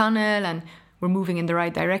end of the tunnel, and we're moving in the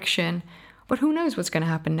right direction. But who knows what's going to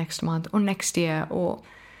happen next month or next year, or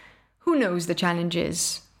who knows the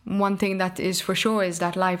challenges. One thing that is for sure is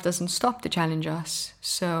that life doesn't stop to challenge us.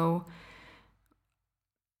 So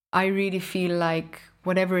I really feel like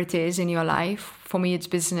whatever it is in your life, for me it's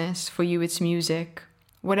business, for you it's music,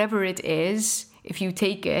 whatever it is, if you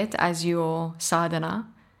take it as your sadhana,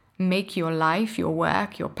 make your life, your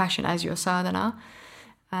work, your passion as your sadhana,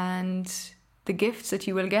 and the gifts that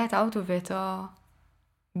you will get out of it are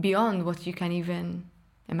beyond what you can even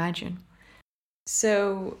imagine.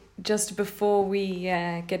 So just before we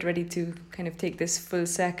get ready to kind of take this full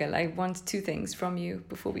circle, I want two things from you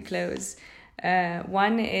before we close.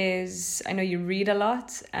 One is, I know you read a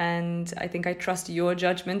lot, and I think I trust your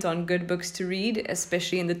judgment on good books to read,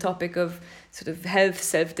 especially in the topic of sort of health,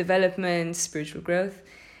 self-development, spiritual growth.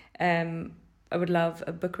 I would love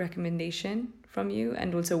a book recommendation from you,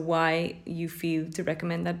 and also why you feel to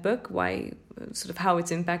recommend that book, why, sort of how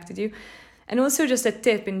it's impacted you. And also just a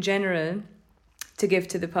tip in general to give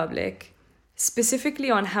to the public,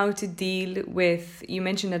 specifically on how to deal with, you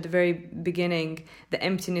mentioned at the very beginning, the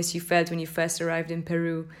emptiness you felt when you first arrived in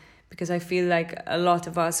Peru, because I feel like a lot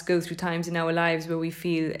of us go through times in our lives where we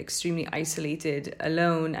feel extremely isolated,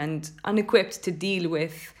 alone, and unequipped to deal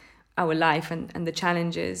with our life and the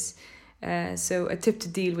challenges. So a tip to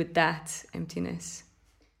deal with that emptiness.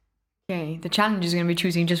 Okay, the challenge is going to be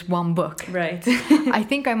choosing just one book. Right. I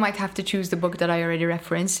think I might have to choose the book that I already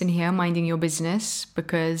referenced in here, Minding Your Business,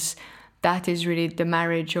 because that is really the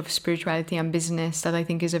marriage of spirituality and business that I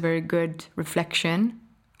think is a very good reflection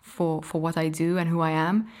for what I do and who I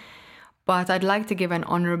am. But I'd like to give an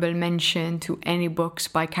honorable mention to any books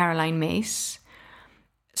by Caroline Myss,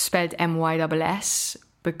 spelled Myss,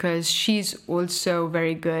 because she's also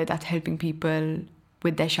very good at helping people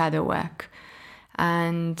with their shadow work.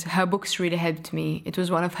 And her books really helped me. It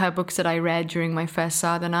was one of her books that I read during my first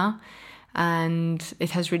sadhana, and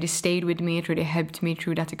it has really stayed with me. It really helped me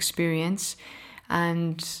through that experience,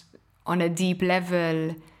 and on a deep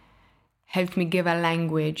level helped me give a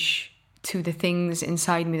language to the things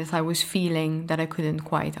inside me that I was feeling that I couldn't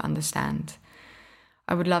quite understand.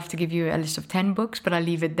 I would love to give you a list of 10 books, but I'll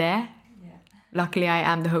leave it there. Luckily, I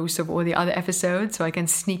am the host of all the other episodes, so I can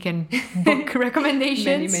sneak in book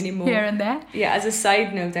recommendations many more here and there. Yeah, as a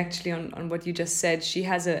side note, actually, on what you just said, she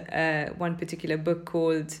has a one particular book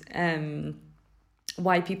called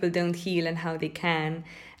Why People Don't Heal and How They Can.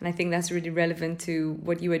 And I think that's really relevant to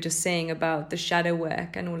what you were just saying about the shadow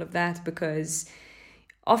work and all of that, because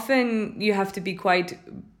often you have to be quite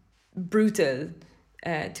brutal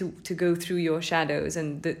to go through your shadows,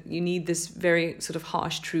 and you need this very sort of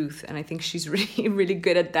harsh truth. And I think she's really, really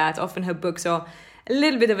good at that. Often her books are a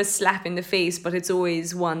little bit of a slap in the face, but it's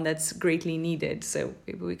always one that's greatly needed. So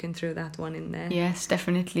maybe we can throw that one in there. Yes,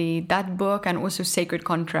 definitely. That book, and also Sacred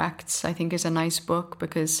Contracts, I think is a nice book,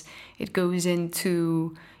 because it goes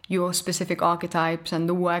into your specific archetypes and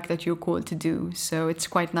the work that you're called to do. So it's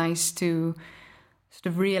quite nice to sort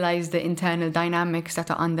of realize the internal dynamics that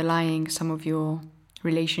are underlying some of your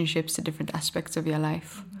relationships to different aspects of your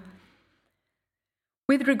life. Mm-hmm.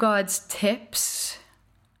 With regards tips,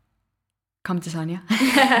 come to Sonia.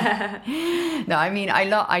 No, I mean,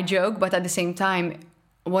 I joke, but at the same time,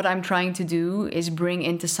 what I'm trying to do is bring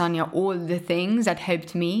into Sonia all the things that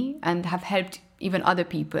helped me and have helped even other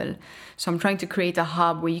people. So I'm trying to create a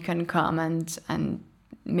hub where you can come and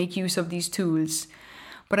make use of these tools.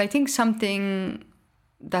 But I think something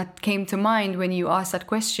that came to mind when you asked that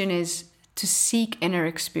question is to seek inner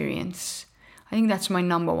experience. I think that's my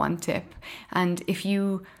number one tip. And if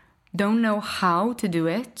you don't know how to do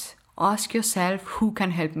it, ask yourself, who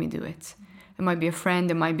can help me do it? It might be a friend,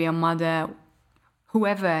 it might be a mother,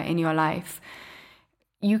 whoever in your life.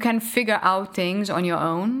 You can figure out things on your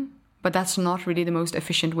own, but that's not really the most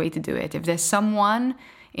efficient way to do it. If there's someone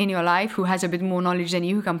in your life who has a bit more knowledge than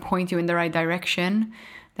you, who can point you in the right direction,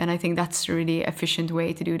 then I think that's a really efficient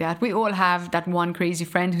way to do that. We all have that one crazy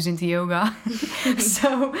friend who's into yoga.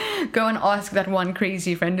 So go and ask that one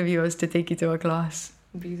crazy friend of yours to take you to a class.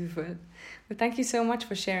 Beautiful. Well, thank you so much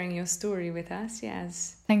for sharing your story with us.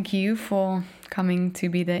 Yes. Thank you for coming to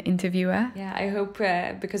be the interviewer. Yeah, I hope,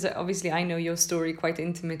 because obviously I know your story quite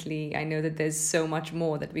intimately, I know that there's so much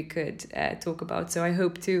more that we could talk about. So I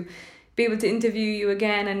hope to be able to interview you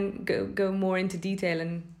again and go more into detail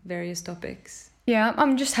in various topics. Yeah,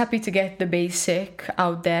 I'm just happy to get the basic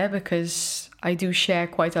out there because I do share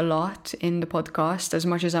quite a lot in the podcast. As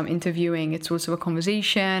much as I'm interviewing, it's also a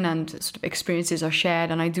conversation and sort of experiences are shared.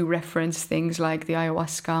 And I do reference things like the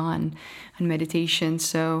ayahuasca and meditation.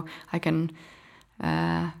 So I can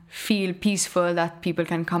feel peaceful that people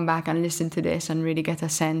can come back and listen to this and really get a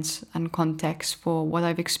sense and context for what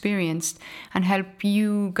I've experienced and help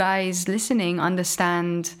you guys listening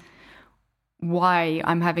understand why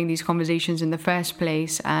I'm having these conversations in the first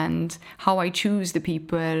place and how I choose the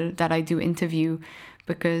people that I do interview,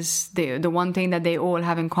 because the one thing that they all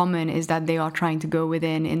have in common is that they are trying to go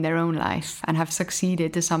within in their own life and have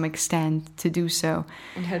succeeded to some extent to do so.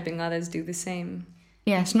 And helping others do the same.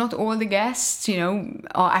 Yes, not all the guests,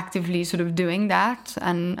 are actively sort of doing that.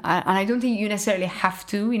 And I don't think you necessarily have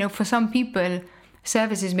to. For some people,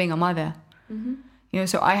 service is being a mother. Mm-hmm.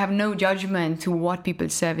 So I have no judgment to what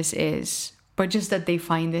people's service is, but just that they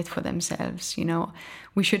find it for themselves.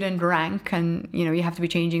 We shouldn't rank and, you have to be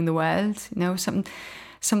changing the world.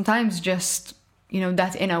 Sometimes just,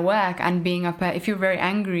 that inner work and being if you're very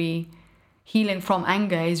angry, healing from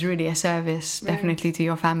anger is really a service, definitely to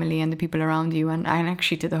your family and the people around you and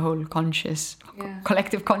actually to the whole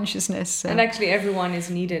collective consciousness. So. And actually everyone is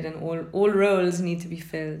needed and all roles need to be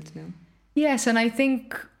filled. Yes, and I think,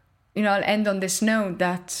 I'll end on this note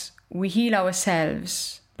that we heal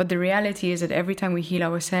ourselves. But the reality is that every time we heal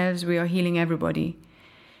ourselves, we are healing everybody.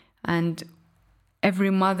 And every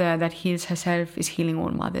mother that heals herself is healing all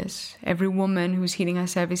mothers. Every woman who's healing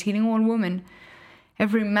herself is healing all women.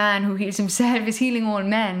 Every man who heals himself is healing all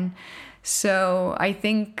men. So I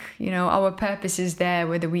think, our purpose is there,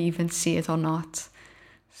 whether we even see it or not.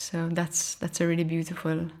 So that's a really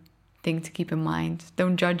beautiful thing to keep in mind.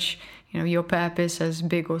 Don't judge, your purpose as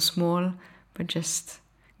big or small, but just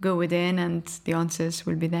go within and the answers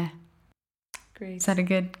will be there. Great. Is that a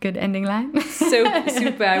good ending line? So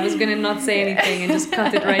super. I was going to not say anything and just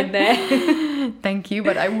cut it right there. Thank you.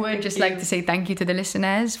 But I would like to say thank you to the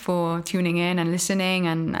listeners for tuning in and listening.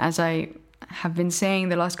 And as I have been saying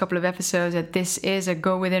the last couple of episodes, that this is a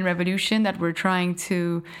go within revolution that we're trying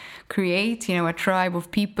to create, a tribe of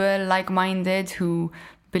people like-minded who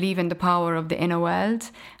believe in the power of the inner world.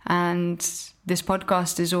 And this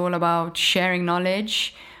podcast is all about sharing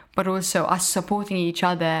knowledge, but also us supporting each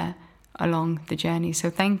other along the journey. So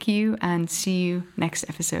thank you and see you next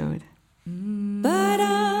episode.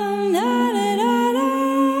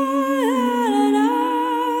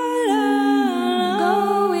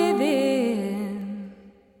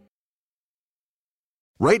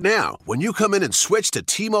 Right now, when you come in and switch to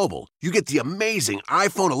T-Mobile, you get the amazing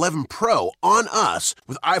iPhone 11 Pro on us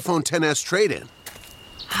with iPhone XS trade-in.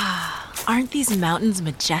 Aren't these mountains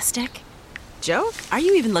majestic? Joe, are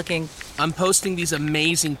you even looking? I'm posting these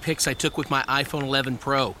amazing pics I took with my iPhone 11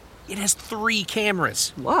 Pro. It has 3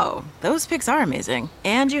 cameras. Whoa, those pics are amazing.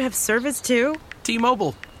 And you have service too?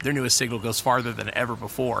 T-Mobile, their newest signal goes farther than ever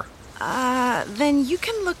before. Then you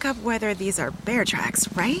can look up whether these are bear tracks,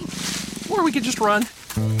 right? Or we could just run.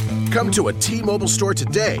 Come to a T-Mobile store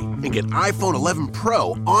today and get iPhone 11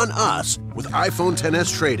 Pro on us with iPhone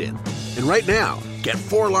XS trade-in. And right now, get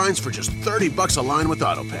 4 lines for just $30 a line with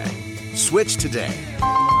AutoPay. Switch today.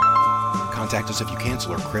 Contact us if you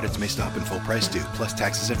cancel or credits may stop and full price due, plus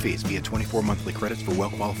taxes and fees via 24 monthly credits for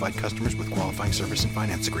well-qualified customers with qualifying service and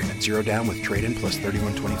finance agreement. 0 down with trade-in plus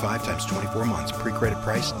 $31.25 times 24 months. Pre-credit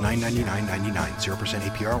price $999.99. 0%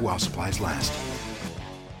 APR while supplies last.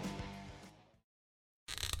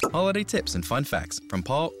 Holiday tips and fun facts from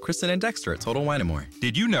Paul, Kristen, and Dexter at Total Wine & More.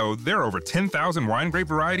 Did you know there are over 10,000 wine grape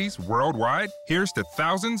varieties worldwide? Here's to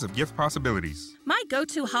thousands of gift possibilities. My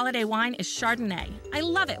go-to holiday wine is Chardonnay. I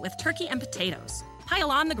love it with turkey and potatoes.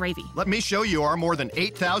 Pile on the gravy. Let me show you our more than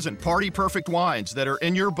 8,000 party-perfect wines that are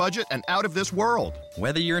in your budget and out of this world.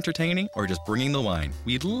 Whether you're entertaining or just bringing the wine,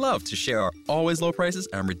 we'd love to share our always low prices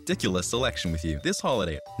and ridiculous selection with you this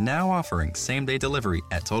holiday. Now offering same-day delivery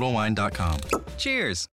at TotalWine.com. Cheers!